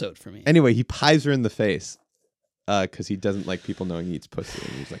the episode for me. Anyway, he pies her in the face because he doesn't like people knowing he eats pussy.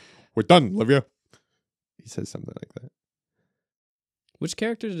 And he's like, "We're done, Olivia." He says something like that. Which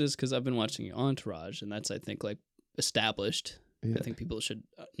character it is? Because I've been watching Entourage, and that's, I think, like, established. Yeah. I think people should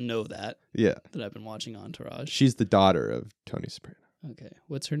know that Yeah. I've been watching Entourage. She's the daughter of Tony Soprano. Okay,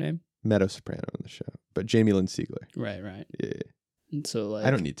 what's her name? Meadow Soprano in the show. But Jamie Lynn Siegler. Right. Yeah. And so, like, I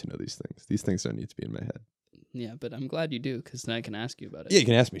don't need to know these things. These things don't need to be in my head. Yeah, but I'm glad you do, because then I can ask you about it. Yeah, you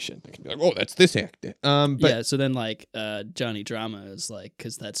can ask me shit. I can be like, "Oh, that's this actor." But Yeah, so then like Johnny Drama is like,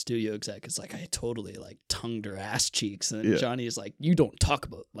 because that studio exec is like, I totally like tongued her ass cheeks, and then Yeah. Johnny is like, you don't talk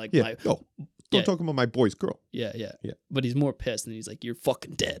about like yeah. my Oh, don't Yeah. talk about my boy's girl. yeah. Yeah. But he's more pissed, and he's like, you're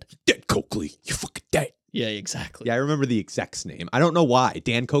fucking dead. Dead Coakley. You fucking dead. Yeah, exactly. Yeah, I remember the exec's name. I don't know why.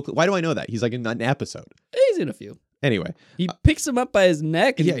 Dan Coakley. Why do I know that? He's like in an episode. He's in a few. Anyway, He picks him up by his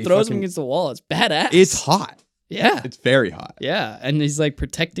neck and yeah, he he throws him fucking- against the wall. It's badass. it's hot. Yeah. It's very hot. Yeah. And he's like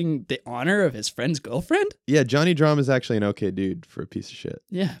protecting the honor of his friend's girlfriend. Yeah, Johnny Drama is actually an okay dude for a piece of shit.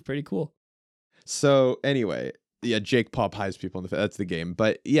 Yeah, pretty cool. So anyway, yeah, Jake Paul pies people in the face. That's the game.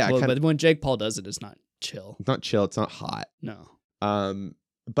 But yeah, Well, kind but when Jake Paul does it, it's not chill. of not chill. It's not hot. No.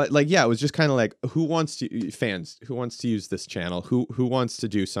 But like, yeah, it was just kind of like, who wants to use this channel? Who wants to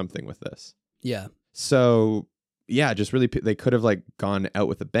do something with this? Yeah. So yeah, just really, they could have like gone out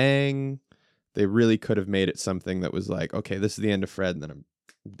with a bang, They really could have made it something that was like, okay, this is the end of Fred, and then I'm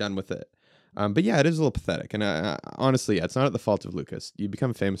done with it. But yeah, it is a little pathetic. And honestly, yeah, it's not at the fault of Lucas. You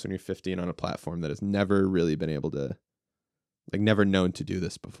become famous when you're 15 on a platform that has never really been able to, like, never known to do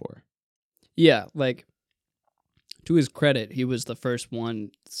this before. Yeah, like, to his credit, he was the first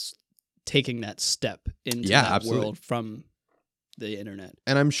one taking that step into that absolutely. world from the internet.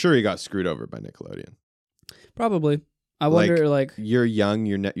 And I'm sure he got screwed over by Nickelodeon. Probably. I wonder, like, you're young,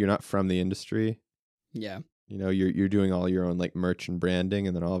 you're not from the industry. yeah. You know, you're doing all your own like merch and branding,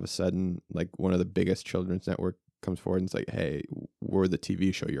 and then all of a sudden, like one of the biggest children's network comes forward and it's like, hey, we're the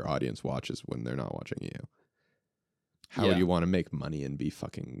TV show your audience watches when they're not watching you. How Yeah. do you want to make money and be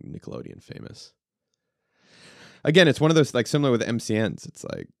fucking Nickelodeon famous? Again, it's one of those, like, similar with MCNs. It's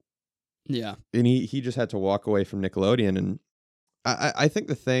like, Yeah. and he just had to walk away from Nickelodeon. And I think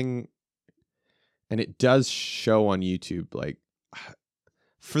the thing, and it does show on YouTube, like,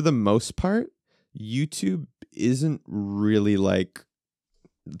 for the most part, YouTube isn't really like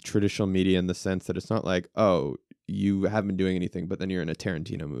traditional media in the sense that it's not like, oh, you haven't been doing anything, but then you're in a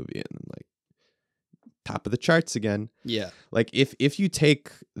Tarantino movie and then, like, top of the charts again. Yeah. Like, if you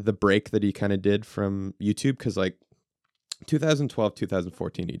take the break that he kind of did from YouTube, because like 2012,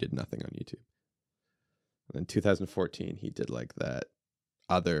 2014, he did nothing on YouTube. And then 2014, he did like that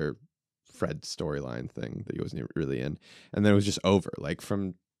other Fred storyline thing that he wasn't really in. And then it was just over. Like,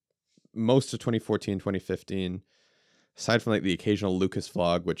 from most of 2014, 2015, aside from like the occasional Lucas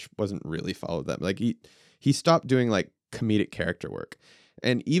vlog, which wasn't really followed that, like he stopped doing like comedic character work.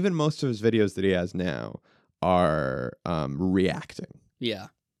 And even most of his videos that he has now are reacting. Yeah.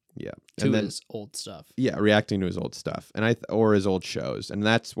 Yeah. To And then, his old stuff. yeah, reacting to his old stuff or his old shows. And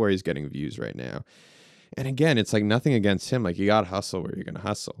that's where he's getting views right now. And again, it's like nothing against him. Like, you got to hustle where you're going to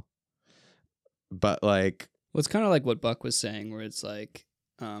hustle. But like, Well, it's kind of like what Buck was saying, where it's like,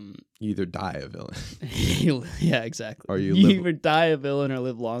 you either die a villain. yeah, exactly. Or you you live- either die a villain or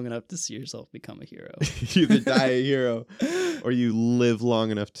live long enough to see yourself become a hero. You either die a hero or you live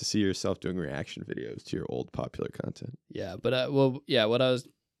long enough to see yourself doing reaction videos to your old popular content. Yeah, but well, yeah, what I was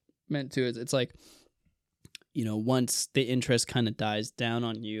meant to is it's like, you know, once the interest kind of dies down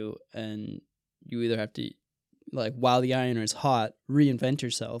on you, and you either have to, like, while the iron is hot, reinvent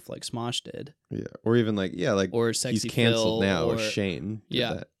yourself like Smosh did, Yeah. Or even like, yeah, like or Sexy he's canceled Phil, now, or or Shane did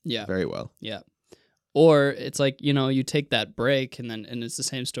yeah, that yeah, very well. yeah. Or it's like, you know, you take that break, and it's the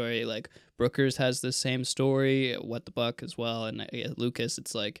same story. Like, Brookers has the same story, What the Buck as well, and Lucas.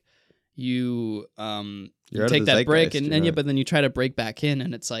 It's like you You're out of take the that break, zeitgeist, and you're then not- but then you try to break back in,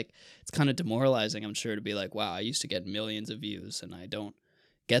 and it's like it's kind of demoralizing, I'm sure, to be like, wow, I used to get millions of views, and I don't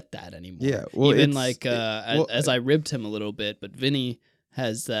get that anymore. Yeah, well, even it's- like as I ribbed him a little bit, but Vinny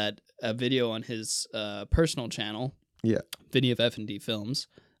has a video on his personal channel. Yeah. Vinny of F&D Films.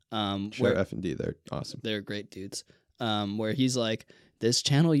 Sure, Where F&D, they're awesome. they're great dudes. Where he's like, this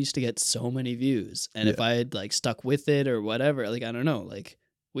channel used to get so many views, and if Yeah. I had like stuck with it or whatever, like, I don't know, like,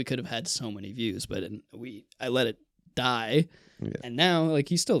 we could have had so many views, but I let it die, Yeah. and now like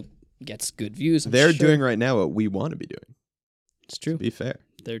he still gets good views. I'm They're sure. doing right now what we want to be doing, It's to true. be fair.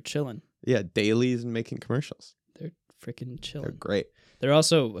 They're chilling. Yeah, dailies and making commercials. They're freaking They're chilling. great. They're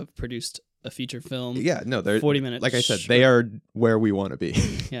also produced a feature film. Yeah, no, they're 40-minute. like I said, they are where we want to be.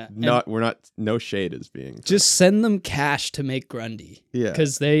 Yeah, and We're not, no shade is being thrown. just send them cash to make Grundy. Yeah.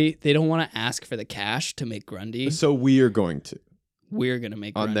 Because they don't want to ask for the cash to make Grundy. So we are going to We're gonna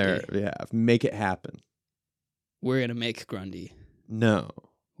make on Grundy. their behalf make it happen. We're gonna make Grundy. No,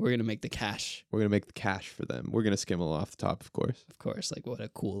 We're gonna make the cash, we're gonna make the cash for them. We're gonna skim off the top, of course. of course. Like, what a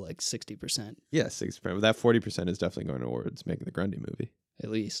cool, like, 60% Yeah, 60%. But that 40% is definitely going towards making the Grundy movie. at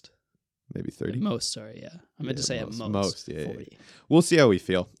least. Maybe At 30. most, sorry, yeah. I meant to Yeah, say most. at most. Most, yeah, yeah, 40. We'll see how we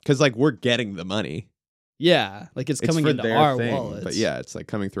feel, because like we're getting the money. Yeah, like it's coming for into their our thing, wallets. but yeah, it's like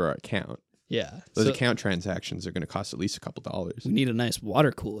coming through our account. Yeah. Those So account transactions are going to cost at least a couple dollars. we need a nice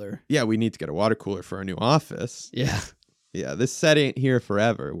water cooler. Yeah, we need to get a water cooler for our new office. Yeah. Yeah, this set ain't here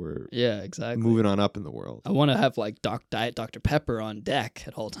forever. We're Yeah, exactly. moving on up in the world. I want to have like Diet Dr. Pepper on deck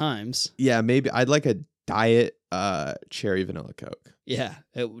at all times. Yeah, maybe I'd like a diet cherry vanilla Coke. Yeah,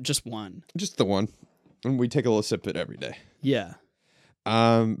 just one. Just the one. And we take a little sip of it every day. Yeah.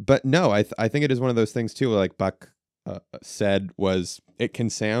 But no, I think it is one of those things too, where like Buck said, was it can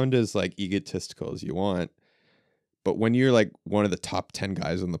sound as like egotistical as you want, but when you're like one of the top 10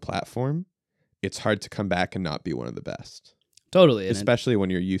 guys on the platform, it's hard to come back and not be one of the best, Totally. And especially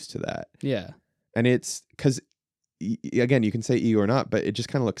when you're used to that. yeah. And it's because, again, you can say ego or not, but it just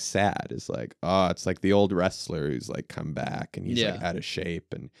kind of looks sad. It's like, oh, it's like the old wrestler who's like come back and he's like Yeah. out of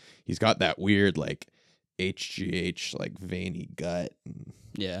shape and he's got that weird like HGH like veiny gut. And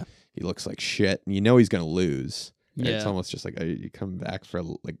Yeah. he looks like shit, and you know he's gonna lose. And it's Yeah. almost just like you come back for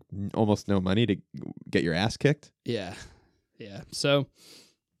like almost no money to get your ass kicked. Yeah. Yeah. So,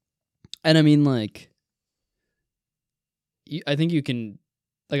 and I mean, like, I think you can,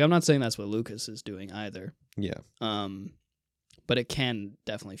 like, I'm not saying that's what Lucas is doing either. Yeah, But it can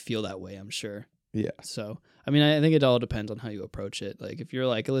definitely feel that way, I'm sure. yeah. So, I mean, I think it all depends on how you approach it. Like, if you're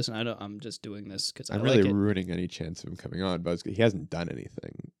like, listen, I'm just doing this because I I'm like really it. ruining any chance of him coming on, but he hasn't done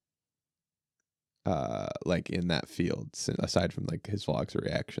anything like in that field aside from like his vlogs or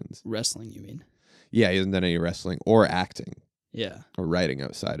reactions. Wrestling, you mean? Yeah, he hasn't done any wrestling or acting Yeah. or writing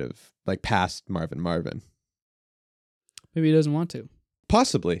outside of like past Marvin. Maybe he doesn't want to.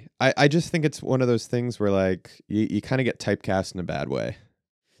 Possibly. I just think it's one of those things where like you kind of get typecast in a bad way.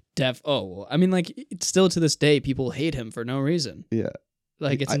 Oh, well, I mean, like, still to this day, people hate him for no reason. Yeah.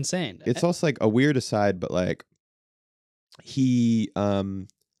 Like, it's insane. It's also like a weird aside, but like he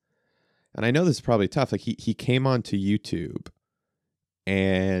and I know this is probably tough. Like he came onto YouTube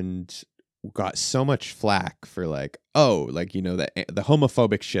and got so much flack for like, oh, like, you know, the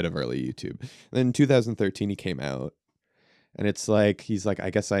homophobic shit of early YouTube. And then in 2013 he came out, and it's like he's like, I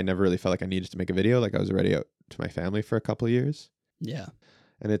guess I never really felt like I needed to make a video. Like I was already out to my family for a couple of years. Yeah.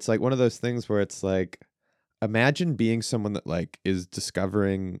 And it's like one of those things where it's like, imagine being someone that like is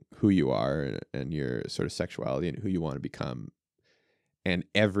discovering who you are and your sort of sexuality and who you want to become. And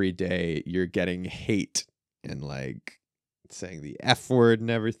every day you're getting hate and like saying the F word and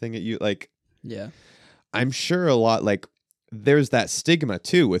everything at you. Like, Yeah. I'm sure a lot, like there's that stigma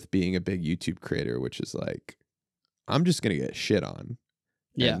too with being a big YouTube creator, which is like, I'm just going to get shit on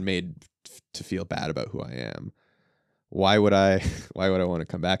Yeah. and made to feel bad about who I am. Why would I want to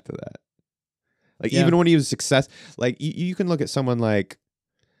come back to that? Like, Yeah. even when he was success, like you can look at someone like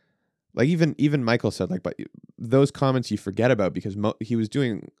even Michael said, like, but those comments you forget about because he was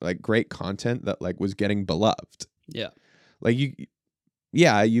doing like great content that like was getting beloved. Yeah. Like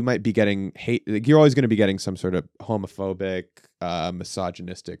you might be getting hate. Like you're always going to be getting some sort of homophobic,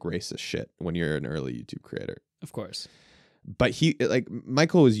 misogynistic, racist shit when you're an early YouTube creator. Of course. But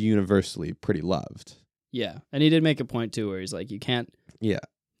Michael was universally pretty loved. Yeah. And he did make a point too where he's like, you can't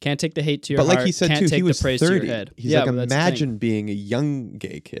take the hate to your But heart. like he said can't too, take he was the praise 30. to your head. He's yeah, like, but that's the thing. imagine being a young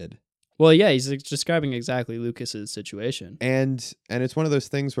gay kid. Well, yeah, he's like describing exactly Lucas's situation. And it's one of those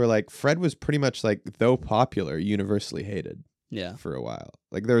things where like Fred was pretty much like, though popular, universally hated Yeah. for a while.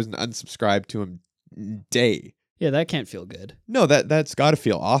 Like there was an unsubscribe to him day. Yeah, that can't feel good. No, that's got to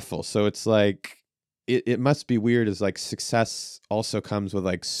feel awful. So it's like it must be weird as like success also comes with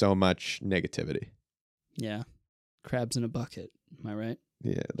like so much negativity. Yeah. Crabs in a bucket. Am I right?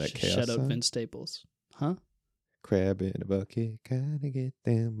 Yeah, that chaos Shout out song. Vince Staples. Huh? Crab in a bucket, kinda get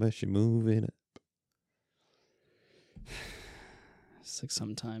down, but you're moving up. It's like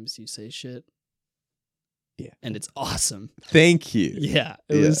sometimes you say shit. Yeah. And it's awesome. Thank you. Yeah.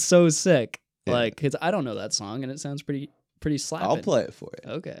 It Yeah. was so sick. Yeah. Like, cause I don't know that song and it sounds pretty slapping. I'll play it for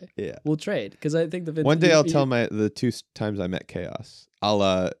you. Okay. Yeah. We'll trade. Cause I think the Vince. One day I'll tell the 2 times I met Chaos.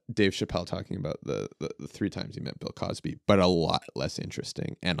 I'll Dave Chappelle talking about the 3 times he met Bill Cosby, but a lot less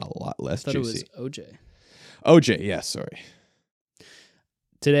interesting and a lot less I thought juicy. it was OJ. OJ, yeah, sorry.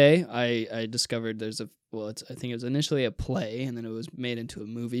 Today I discovered I think it was initially a play and then it was made into a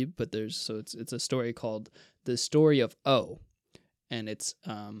movie, but it's a story called The Story of O. And it's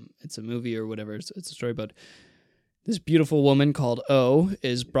a movie or whatever. It's a story about this beautiful woman called O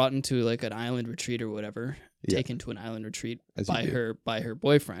is brought into like an island retreat or whatever, Yeah. taken to an island retreat As you do. by her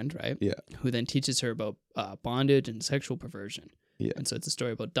boyfriend, right? Yeah. Who then teaches her about bondage and sexual perversion. Yeah. And so it's a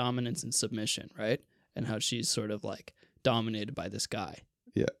story about dominance and submission, right? And how she's sort of like dominated by this guy.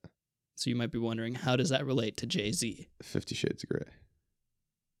 Yeah. So you might be wondering, how does that relate to Jay-Z? 50 Shades of Grey.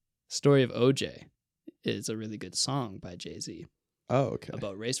 Story of OJ is a really good song by Jay-Z Oh, okay.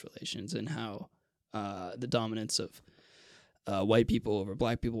 about race relations and how the dominance of white people over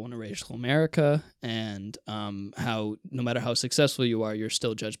black people in a racial America, and how no matter how successful you are, you're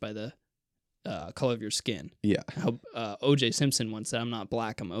still judged by the color of your skin. Yeah. How O.J. Simpson once said, "I'm not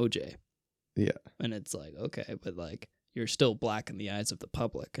black, I'm O.J." Yeah. And it's like, okay, but like you're still black in the eyes of the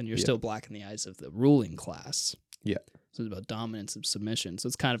public, and you're Yeah. still black in the eyes of the ruling class. Yeah. So it's about dominance and submission. So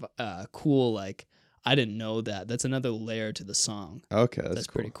it's kind of cool. Like, I didn't know that. That's another layer to the song. Okay, that's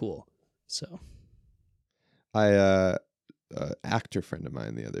cool. pretty cool. So I actor friend of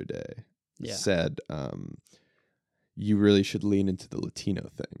mine the other day yeah, said you really should lean into the Latino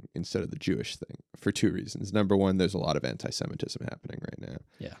thing instead of the Jewish thing for 2 reasons. Number one, there's a lot of anti-Semitism happening right now.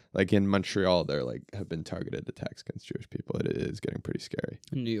 Yeah. Like in Montreal, there have been targeted attacks against Jewish people. It is getting pretty scary.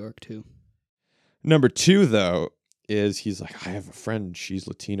 in New York too. Number 2, though, is he's like, I have a friend, she's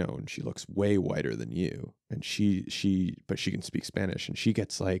Latino and she looks way whiter than you, and but she can speak Spanish, and she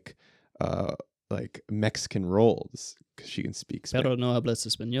gets like Mexican rolls because she can speak Spanish. Pero no hablas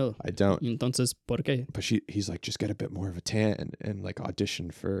español. I don't. Entonces, ¿por qué? But he's like, just get a bit more of a tan and like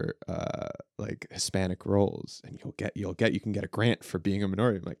audition for like Hispanic roles, and you can get a grant for being a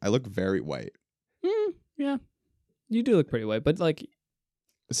minority. I'm like, I look very white. Yeah, you do look pretty white, but like,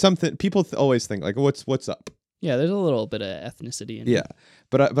 Something people always think like, what's up? yeah, there's a little bit of ethnicity in Yeah,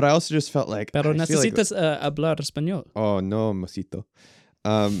 but I also just felt like, Pero I feel like, necesitas hablar español. oh no, mosito.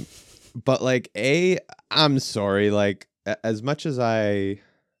 But like, I'm sorry. Like, as much as I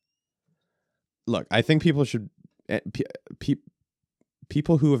think people should,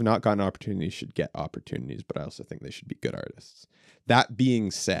 people who have not gotten opportunities should get opportunities, but I also think they should be good artists. That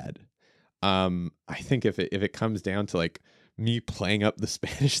being said, I think if it comes down to like me playing up the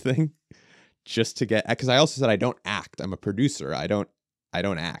Spanish thing just to get, because I also said I don't act. I'm a producer. I don't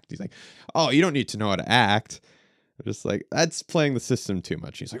act. He's like, oh, you don't need to know how to act. I'm just like, that's playing the system too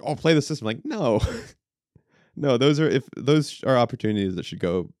much. He's like, oh, play the system. I'm like, no, no, those are opportunities that should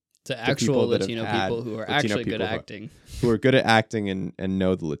go To actual people that have Latino had people who are Latino actually good people at who- acting. who are good at acting and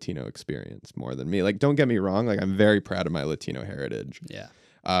know the Latino experience more than me. Like, don't get me wrong. Like, I'm very proud of my Latino heritage. Yeah.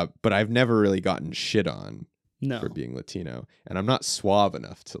 But I've never really gotten shit on No. for being Latino, and I'm not suave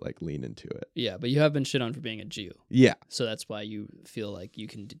enough to like lean into it. Yeah, but you have been shit on for being a Jew. Yeah. So that's why you feel like you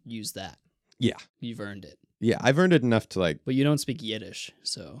can use that. Yeah. You've earned it. Yeah. I've earned it enough to like, But you don't speak Yiddish,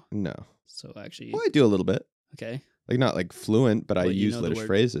 so no. actually, Well, I do a little bit. okay. Like, not like fluent, but I Well, you use know the Yiddish word,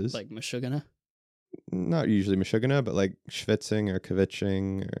 phrases. Like Meshuggah. Not usually Meshuggah, but like schwitzing or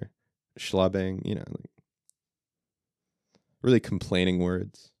kvetching or schlabbing, like really complaining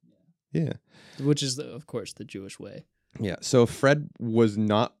words. Yeah. Which is, of course, the Jewish way. Yeah. So if Fred was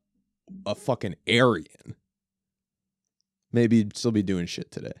not a fucking Aryan, maybe he'd still be doing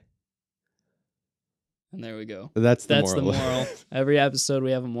shit today. And there we go. That's the That's moral. the moral. Every episode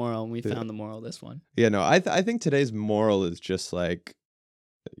we have a moral, and we Yeah. found the moral this one. Yeah, no, I think today's moral is just like,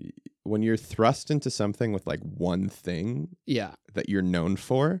 when you're thrust into something with like one thing Yeah. that you're known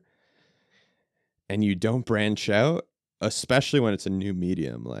for, and you don't branch out, especially when it's a new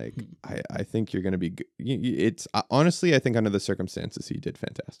medium, like I think you're gonna be. It's honestly, I think under the circumstances, he did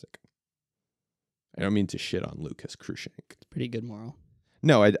fantastic. I don't mean to shit on Lucas Cruikshank. Pretty good moral.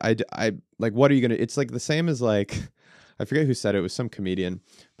 No, I like, what are you gonna? It's like the same as like, I forget who said it. It was some comedian,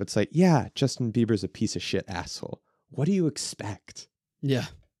 but it's like, yeah, Justin Bieber's a piece of shit asshole. What do you expect? Yeah.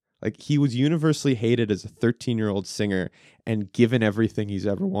 Like, he was universally hated as a 13-year-old singer and given everything he's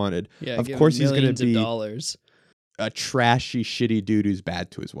ever wanted. Yeah. Of give course he's gonna millions of be dollars. a trashy, shitty dude who's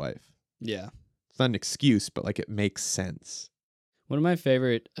bad to his wife. Yeah. It's not an excuse, but like, it makes sense. One of my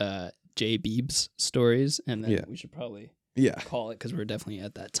favorite Jay Biebs stories, and then Yeah. we should probably Yeah. call it because we're definitely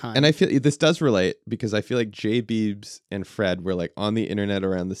at that time. And I feel this does relate because I feel like Jay Biebs and Fred were like on the internet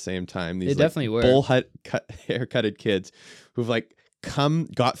around the same time. These They definitely were. haircutted kids who've like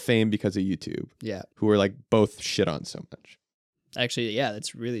got fame because of YouTube, yeah. who were like both shit on so much. Actually, yeah,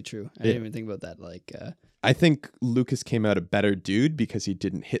 that's really true. I Yeah. didn't even think about that. Like, I think Lucas came out a better dude because he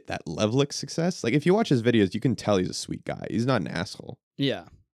didn't hit that level of success. Like, if you watch his videos, you can tell he's a sweet guy. He's not an asshole. yeah.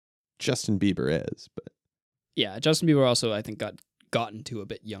 Justin Bieber is, but Yeah. Justin Bieber also, I think, gotten to a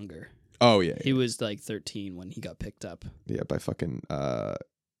bit younger. oh yeah, He was like 13 when he got picked up. yeah, by fucking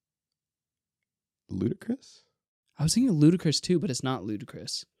Ludacris. I was thinking Ludacris too, but it's not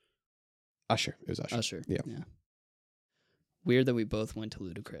Ludacris. Usher. It was Usher. Usher. Yeah. Weird that we both went to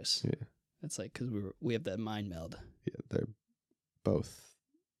Ludacris. Yeah. It's like because we have that mind meld. Yeah, they're both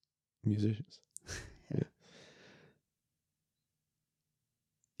musicians.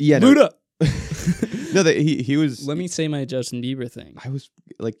 Yeah. No, Luda. no, he was. Let me say my Justin Bieber thing. I was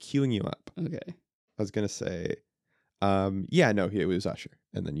like queuing you up. Okay. I was gonna say, yeah, no, it was Usher,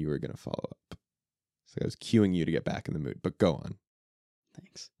 and then you were gonna follow up. So I was queuing you to get back in the mood. But go on.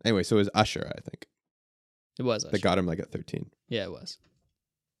 Thanks. Anyway, so it was Usher, I think, It was Usher. that got him like at 13. Yeah, it was.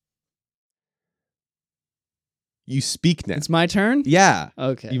 You speak now. It's my turn? Yeah.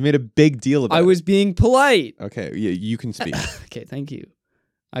 Okay. You made a big deal about I was being polite. it. Okay. Yeah, you can speak. Okay, thank you.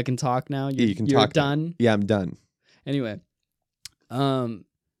 I can talk now. Yeah, you can you're talk now. done. Yeah, I'm done. Anyway,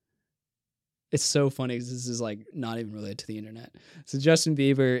 it's so funny 'cause this is like not even related to the internet. So Justin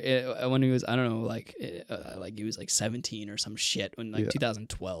Bieber, when he was, I don't know, like he was like 17 or some shit when like Yeah.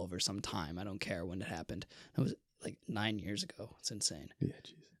 2012 or some time. I don't care when it happened. It was like 9 years ago. It's insane. Yeah,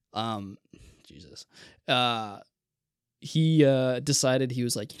 Jesus. Jesus. He decided he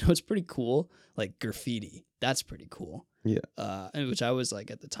was like, it's pretty cool. Like graffiti. That's pretty cool. Yeah. And which I was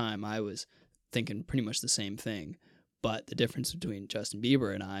like, at the time, I was thinking pretty much the same thing. But the difference between Justin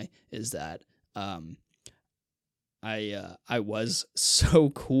Bieber and I is that I was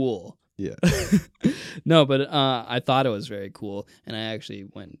so cool. Yeah. No, but I thought it was very cool, and I actually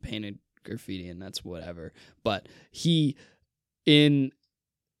went and painted graffiti, and that's whatever. But he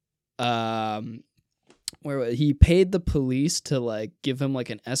where he paid the police to like give him like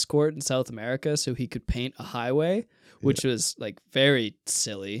an escort in South America so he could paint a highway, which was like very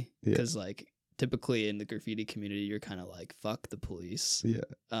silly because like typically in the graffiti community you're kind of like fuck the police.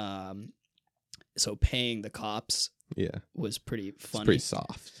 Yeah. So paying the cops was pretty funny. It's pretty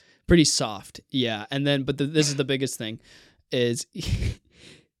soft. Pretty soft, yeah. And then, but this is the biggest thing, is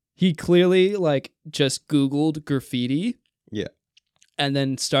he clearly like just Googled graffiti, and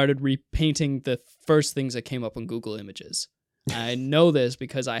then started repainting the first things that came up on Google Images. I know this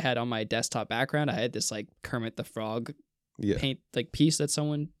because I had on my desktop background, I had this like Kermit the Frog paint like piece that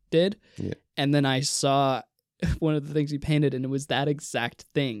someone did, and then I saw one of the things he painted, and it was that exact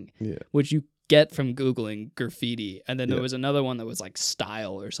thing, which you get from Googling graffiti. And then there was another one that was like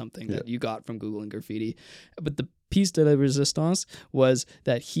style or something that you got from Googling graffiti. But the piece de la resistance was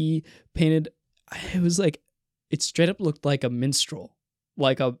that he painted, it was like, it straight up looked like a minstrel.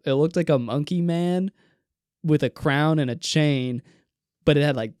 It looked like a monkey man with a crown and a chain, but it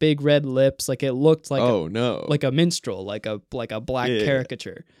had like big red lips. Like it looked like like a minstrel, like a black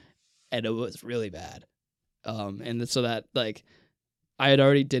caricature. And it was really bad. And so that like, I had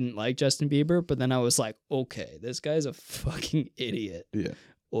already didn't like Justin Bieber, but then I was like, okay, this guy's a fucking idiot. Yeah.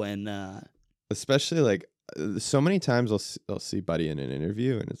 When especially like so many times I'll see Buddy in an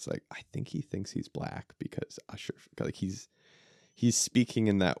interview and it's like, I think he thinks he's black because Usher, like he's speaking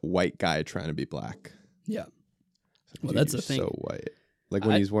in that white guy trying to be black. Yeah. Like, well, that's the thing. So white. Like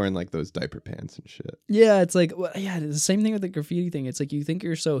when he's wearing like those diaper pants and shit. Yeah, it's like, well, yeah, the same thing with the graffiti thing. It's like you think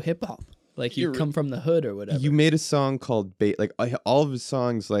you're so hip hop. Like you come from the hood or whatever. You made a song called like all of his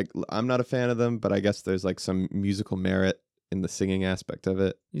songs. Like I'm not a fan of them, but I guess there's like some musical merit in the singing aspect of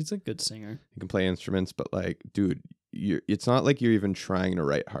it. He's a good singer. He can play instruments, but like, dude, it's not like you're even trying to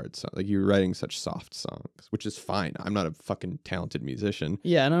write hard songs. Like you're writing such soft songs, which is fine. I'm not a fucking talented musician.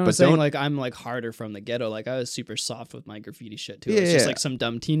 Yeah, and I'm not saying like I'm like harder from the ghetto. Like I was super soft with my graffiti shit too. It's just like some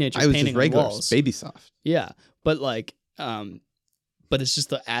dumb teenager painting on walls. Baby soft. Yeah, but like but it's just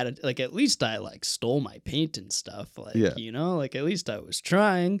the added, like, at least I, like, stole my paint and stuff. Like, you know, like, at least I was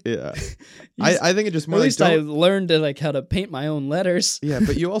trying. Yeah. I think it just more at least I learned to, like, how to paint my own letters. Yeah,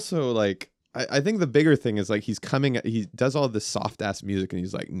 but you also, like, I think the bigger thing is, like, he does all this soft-ass music, and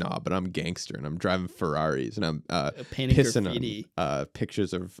he's like, nah, but I'm gangster, and I'm driving Ferraris, and I'm painting pissing graffiti. on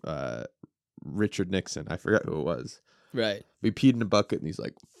pictures of Richard Nixon. I forgot who it was. Right. We peed in a bucket, and he's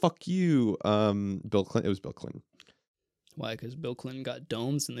like, fuck you. Bill Clinton. It was Bill Clinton. Why? Because Bill Clinton got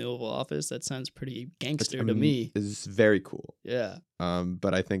domes in the Oval Office? That sounds pretty gangster to me. It's very cool. Yeah.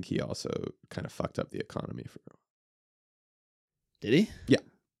 But I think he also kind of fucked up the economy for. Did he? Yeah.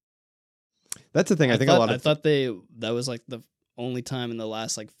 That's the thing. I thought that was like the only time in the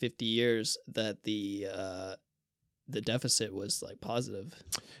last like 50 years that the deficit was like positive.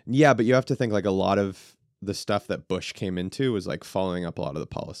 Yeah, but you have to think like a lot of the stuff that Bush came into was like following up a lot of the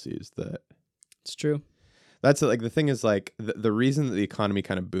policies that. It's true. That's like the thing is like the reason that the economy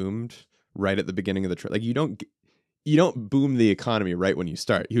kind of boomed right at the beginning of the trip. Like you don't boom the economy right when you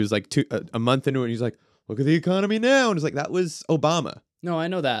start. He was like a month into it, and he's like, look at the economy now, and it's like that was Obama. No, I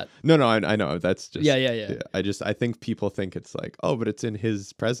know that. No, I know. That's just yeah. I think people think it's like, oh, but it's in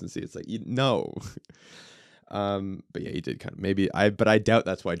his presidency. It's like no. But yeah, he did kind of but I doubt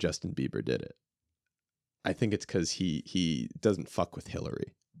that's why Justin Bieber did it. I think it's because he doesn't fuck with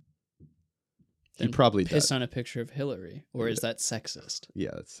Hillary. He probably piss on a picture of Hillary, or is that sexist? Yeah,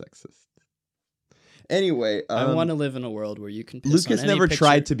 that's sexist. Anyway, I want to live in a world where you can piss Lucas on any never picture.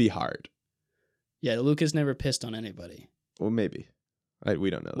 tried to be hard. Yeah, Lucas never pissed on anybody. Well, maybe. We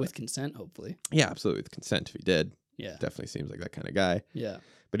don't know. With consent, hopefully. Yeah, absolutely. With consent, if he did. Yeah. Definitely seems like that kind of guy. Yeah.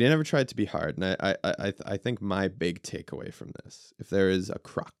 But he never tried to be hard. And I think my big takeaway from this, if there is a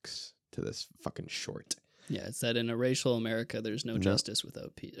crux to this fucking short. Yeah, it's that in a racial America, there's no justice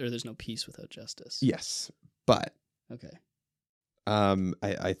without peace, or there's no peace without justice. Yes, but okay.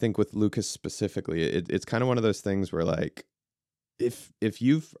 I think with Lucas specifically, it's kind of one of those things where like, if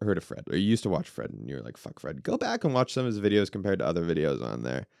you've heard of Fred or you used to watch Fred and you're like fuck Fred, go back and watch some of his videos compared to other videos on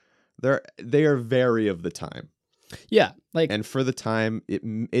there. They are very of the time. Yeah, like, and for the time,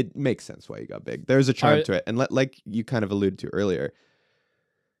 it makes sense why he got big. There's a charm to it, and like you kind of alluded to earlier,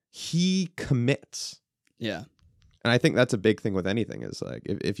 he commits. Yeah. And I think that's a big thing with anything is like,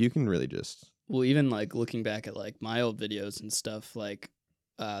 if you can really just. Well, even like looking back at like my old videos and stuff, like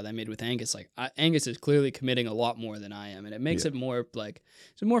that I made with Angus, like Angus is clearly committing a lot more than I am, and it makes it more like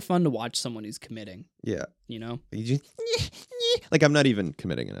it's more fun to watch someone who's committing. Yeah. You know, You just, like I'm not even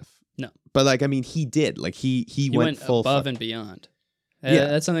committing enough. No. But like I mean, he did. Like he went full above fuck. and beyond. Yeah.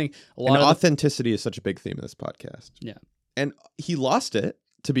 That's something a And lot of authenticity is such a big theme of this podcast. Yeah. And he lost it.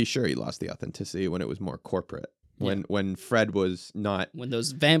 To be sure, he lost the authenticity when it was more corporate. When Fred was not. when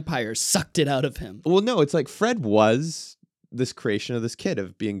those vampires sucked it out of him. Well, no, it's like Fred was this creation of this kid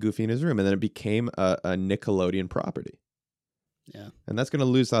of being goofy in his room, and then it became a Nickelodeon property. Yeah. And that's going to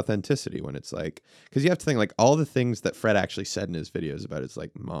lose authenticity when it's like, because you have to think like all the things that Fred actually said in his videos about his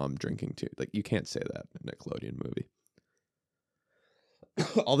like mom drinking too. Like you can't say that in a Nickelodeon movie.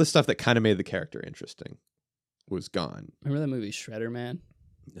 All the stuff that kind of made the character interesting was gone. Remember that movie Shredder Man?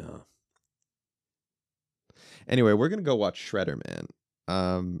 No. Anyway, we're gonna go watch Shredder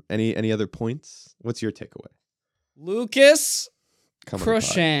Man. Any other points? What's your takeaway? Lucas Come on the pod.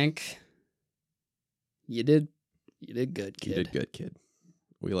 Crookshank. You did good, kid. You did good, kid.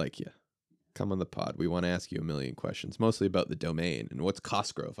 We like you. Come on the pod. We want to ask you a million questions, mostly about the domain and what's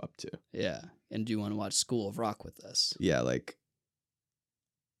Cosgrove up to. Yeah. And do you want to watch School of Rock with us? Yeah, like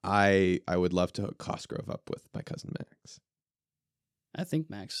I would love to hook Cosgrove up with my cousin Max. I think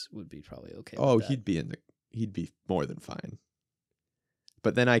Max would be probably okay. Oh, with that. he'd be more than fine.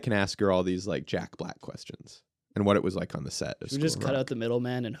 But then I can ask her all these like Jack Black questions and what it was like on the set. Should we just cut out the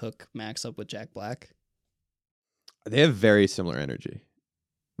middleman and hook Max up with Jack Black? They have very similar energy.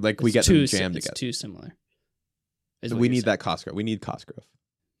 Like we It's get too them si- jammed it's together. too similar. is So what we you're need saying. that Cosgrove. We need Cosgrove.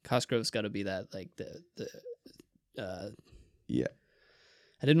 Cosgrove's got to be that like the Yeah,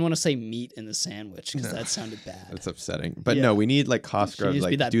 I didn't want to say meat in the sandwich because No. that sounded bad. that's upsetting. But Yeah. no, we need like Cosgrove needs to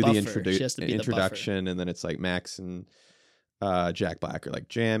be like that do the buffer. She has to be the buffer. introduction, and then it's like Max and Jack Black are like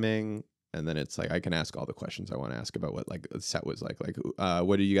jamming, and then it's like I can ask all the questions I want to ask about what like the set was like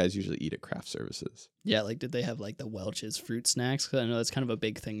what do you guys usually eat at craft services? Yeah, like did they have like the Welch's fruit snacks? 'Cause I know that's kind of a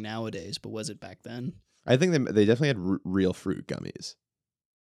big thing nowadays, but was it back then? I think they definitely had real fruit gummies.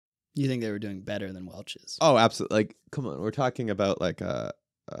 You think they were doing better than Welch's? Oh, absolutely. Like, come on, we're talking about like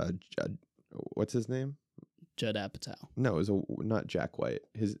what's his name? Judd Apatow. No, it was not Jack White.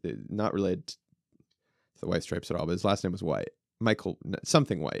 His not related to the White Stripes at all, but his last name was White. Michael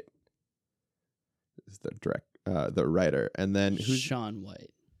something White is the writer, and then who's Sean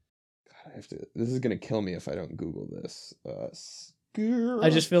White. God, I have to. This is gonna kill me if I don't Google this. I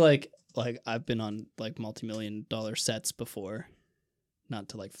just feel like I've been on like multi-million-dollar sets before. Not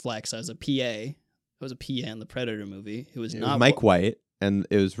to like flex. I was a PA. I was a PA in the Predator movie. It was It not was Mike White, and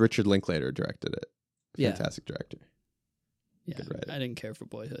it was Richard Linklater directed it. Yeah. Fantastic director. Yeah, Good writer. I didn't care for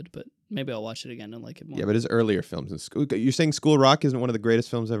Boyhood, but maybe I'll watch it again and like it more. Yeah, but his earlier films in school. You're saying School Rock isn't one of the greatest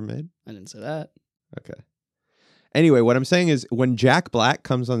films ever made? I didn't say that. Okay. Anyway, what I'm saying is when Jack Black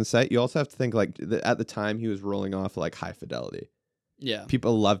comes on the set, you also have to think like at the time he was rolling off like High Fidelity. Yeah.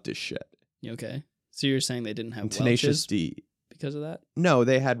 People loved his shit. You okay? So you're saying they didn't have And Tenacious Welch's D. because of that? No,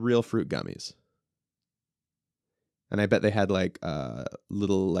 they had real fruit gummies. And I bet they had like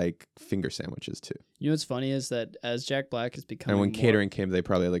little like finger sandwiches too. You know what's funny is that as Jack Black is becoming And when more, catering came, they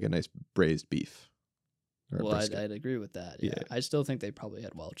probably had like a nice braised beef. Or a well, brisket. I'd agree with that. Yeah. Yeah. I still think they probably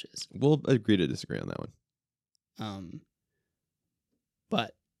had Welch's. We'll agree to disagree on that one.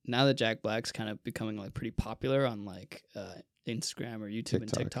 But now that Jack Black's kind of becoming like pretty popular on like Instagram or YouTube and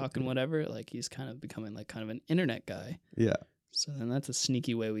TikTok, TikTok and yeah. whatever, like he's kind of becoming like kind of an internet guy. Yeah. So then that's a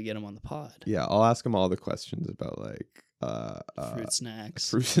sneaky way we get him on the pod. Yeah. I'll ask him all the questions about like Fruit snacks.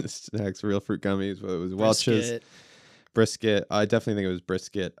 fruit and snacks, real fruit gummies, whether it was Welch's. brisket. Brisket. I definitely think it was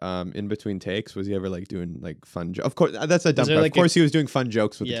brisket. In between takes, was he ever like doing like fun jokes? Of course, that's a dumb there, part. like, Of course, he was doing fun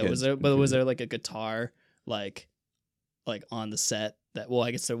jokes with Yeah, the kids. was there? But was there like a guitar like on the set that? Well,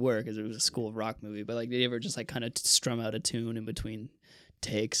 I guess there were because it was a School of Rock movie. But like, did he ever just like kind of strum out a tune in between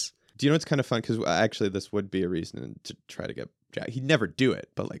takes? Do you know what's kind of fun? Because actually, this would be a reason to try to get Jack. He'd never do it,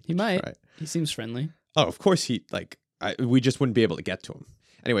 but like He might. try. He seems friendly. Oh, of course he like. We just wouldn't be able to get to him.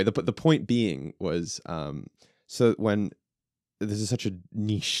 Anyway, the point being was so when this is such a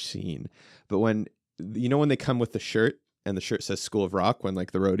niche scene, but when when they come with the shirt and the shirt says School of Rock, when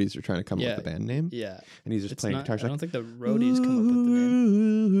like the roadies are trying to come up Yeah. with the band name, Yeah, and he's just it's playing not. guitar. I He's like, don't think the roadies come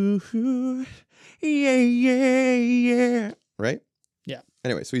up with the name. Yeah, yeah, yeah. Right? Yeah.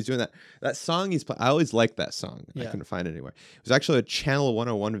 Anyway, so he's doing that. That song he's playing, I always liked that song. I Yeah. couldn't find it anywhere. It was actually a Channel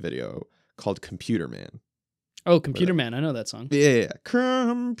 101 video called Computer Man. Oh, Computer Man. I know that song. Yeah.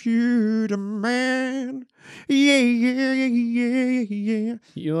 Computer Man. Yeah, yeah, yeah, yeah, yeah.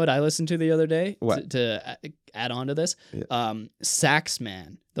 You know what I listened to the other day? What? To add on to this? Yeah. Sax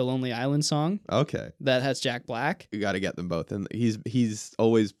Man the Lonely Island song Okay. that has Jack Black. You got to get them both. And he's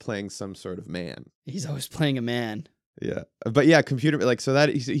always playing some sort of man. He's always playing a man. Yeah. But yeah, computer, like, so that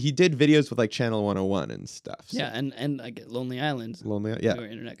he did videos with like Channel 101 and stuff. So. Yeah, and I get Lonely Island. Lonely, yeah. We're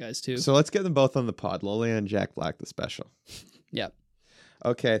internet guys too. So let's get them both on the pod. Lonely and Jack Black, the special. Yeah.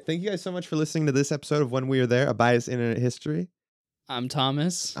 Okay. Thank you guys so much for listening to this episode of When We Were There, a biased internet history. I'm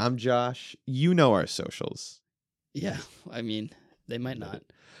Thomas. I'm Josh. You know our socials. Yeah, I mean, they might not.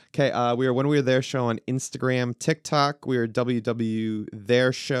 Okay, we are When We Were There Show on Instagram, TikTok. We are WW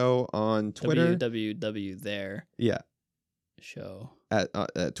There Show on Twitter. www there Yeah, show. at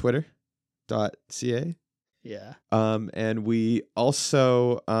twitter.ca. Yeah. And we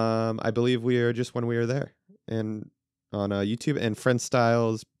also, I believe we are just When We Were There, and on YouTube, and Friend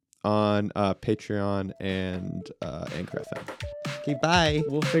Styles on Patreon and Anchor FM. Okay, bye.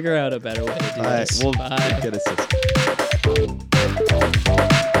 We'll figure out a better way to do Bye. this. We'll Bye. get a system.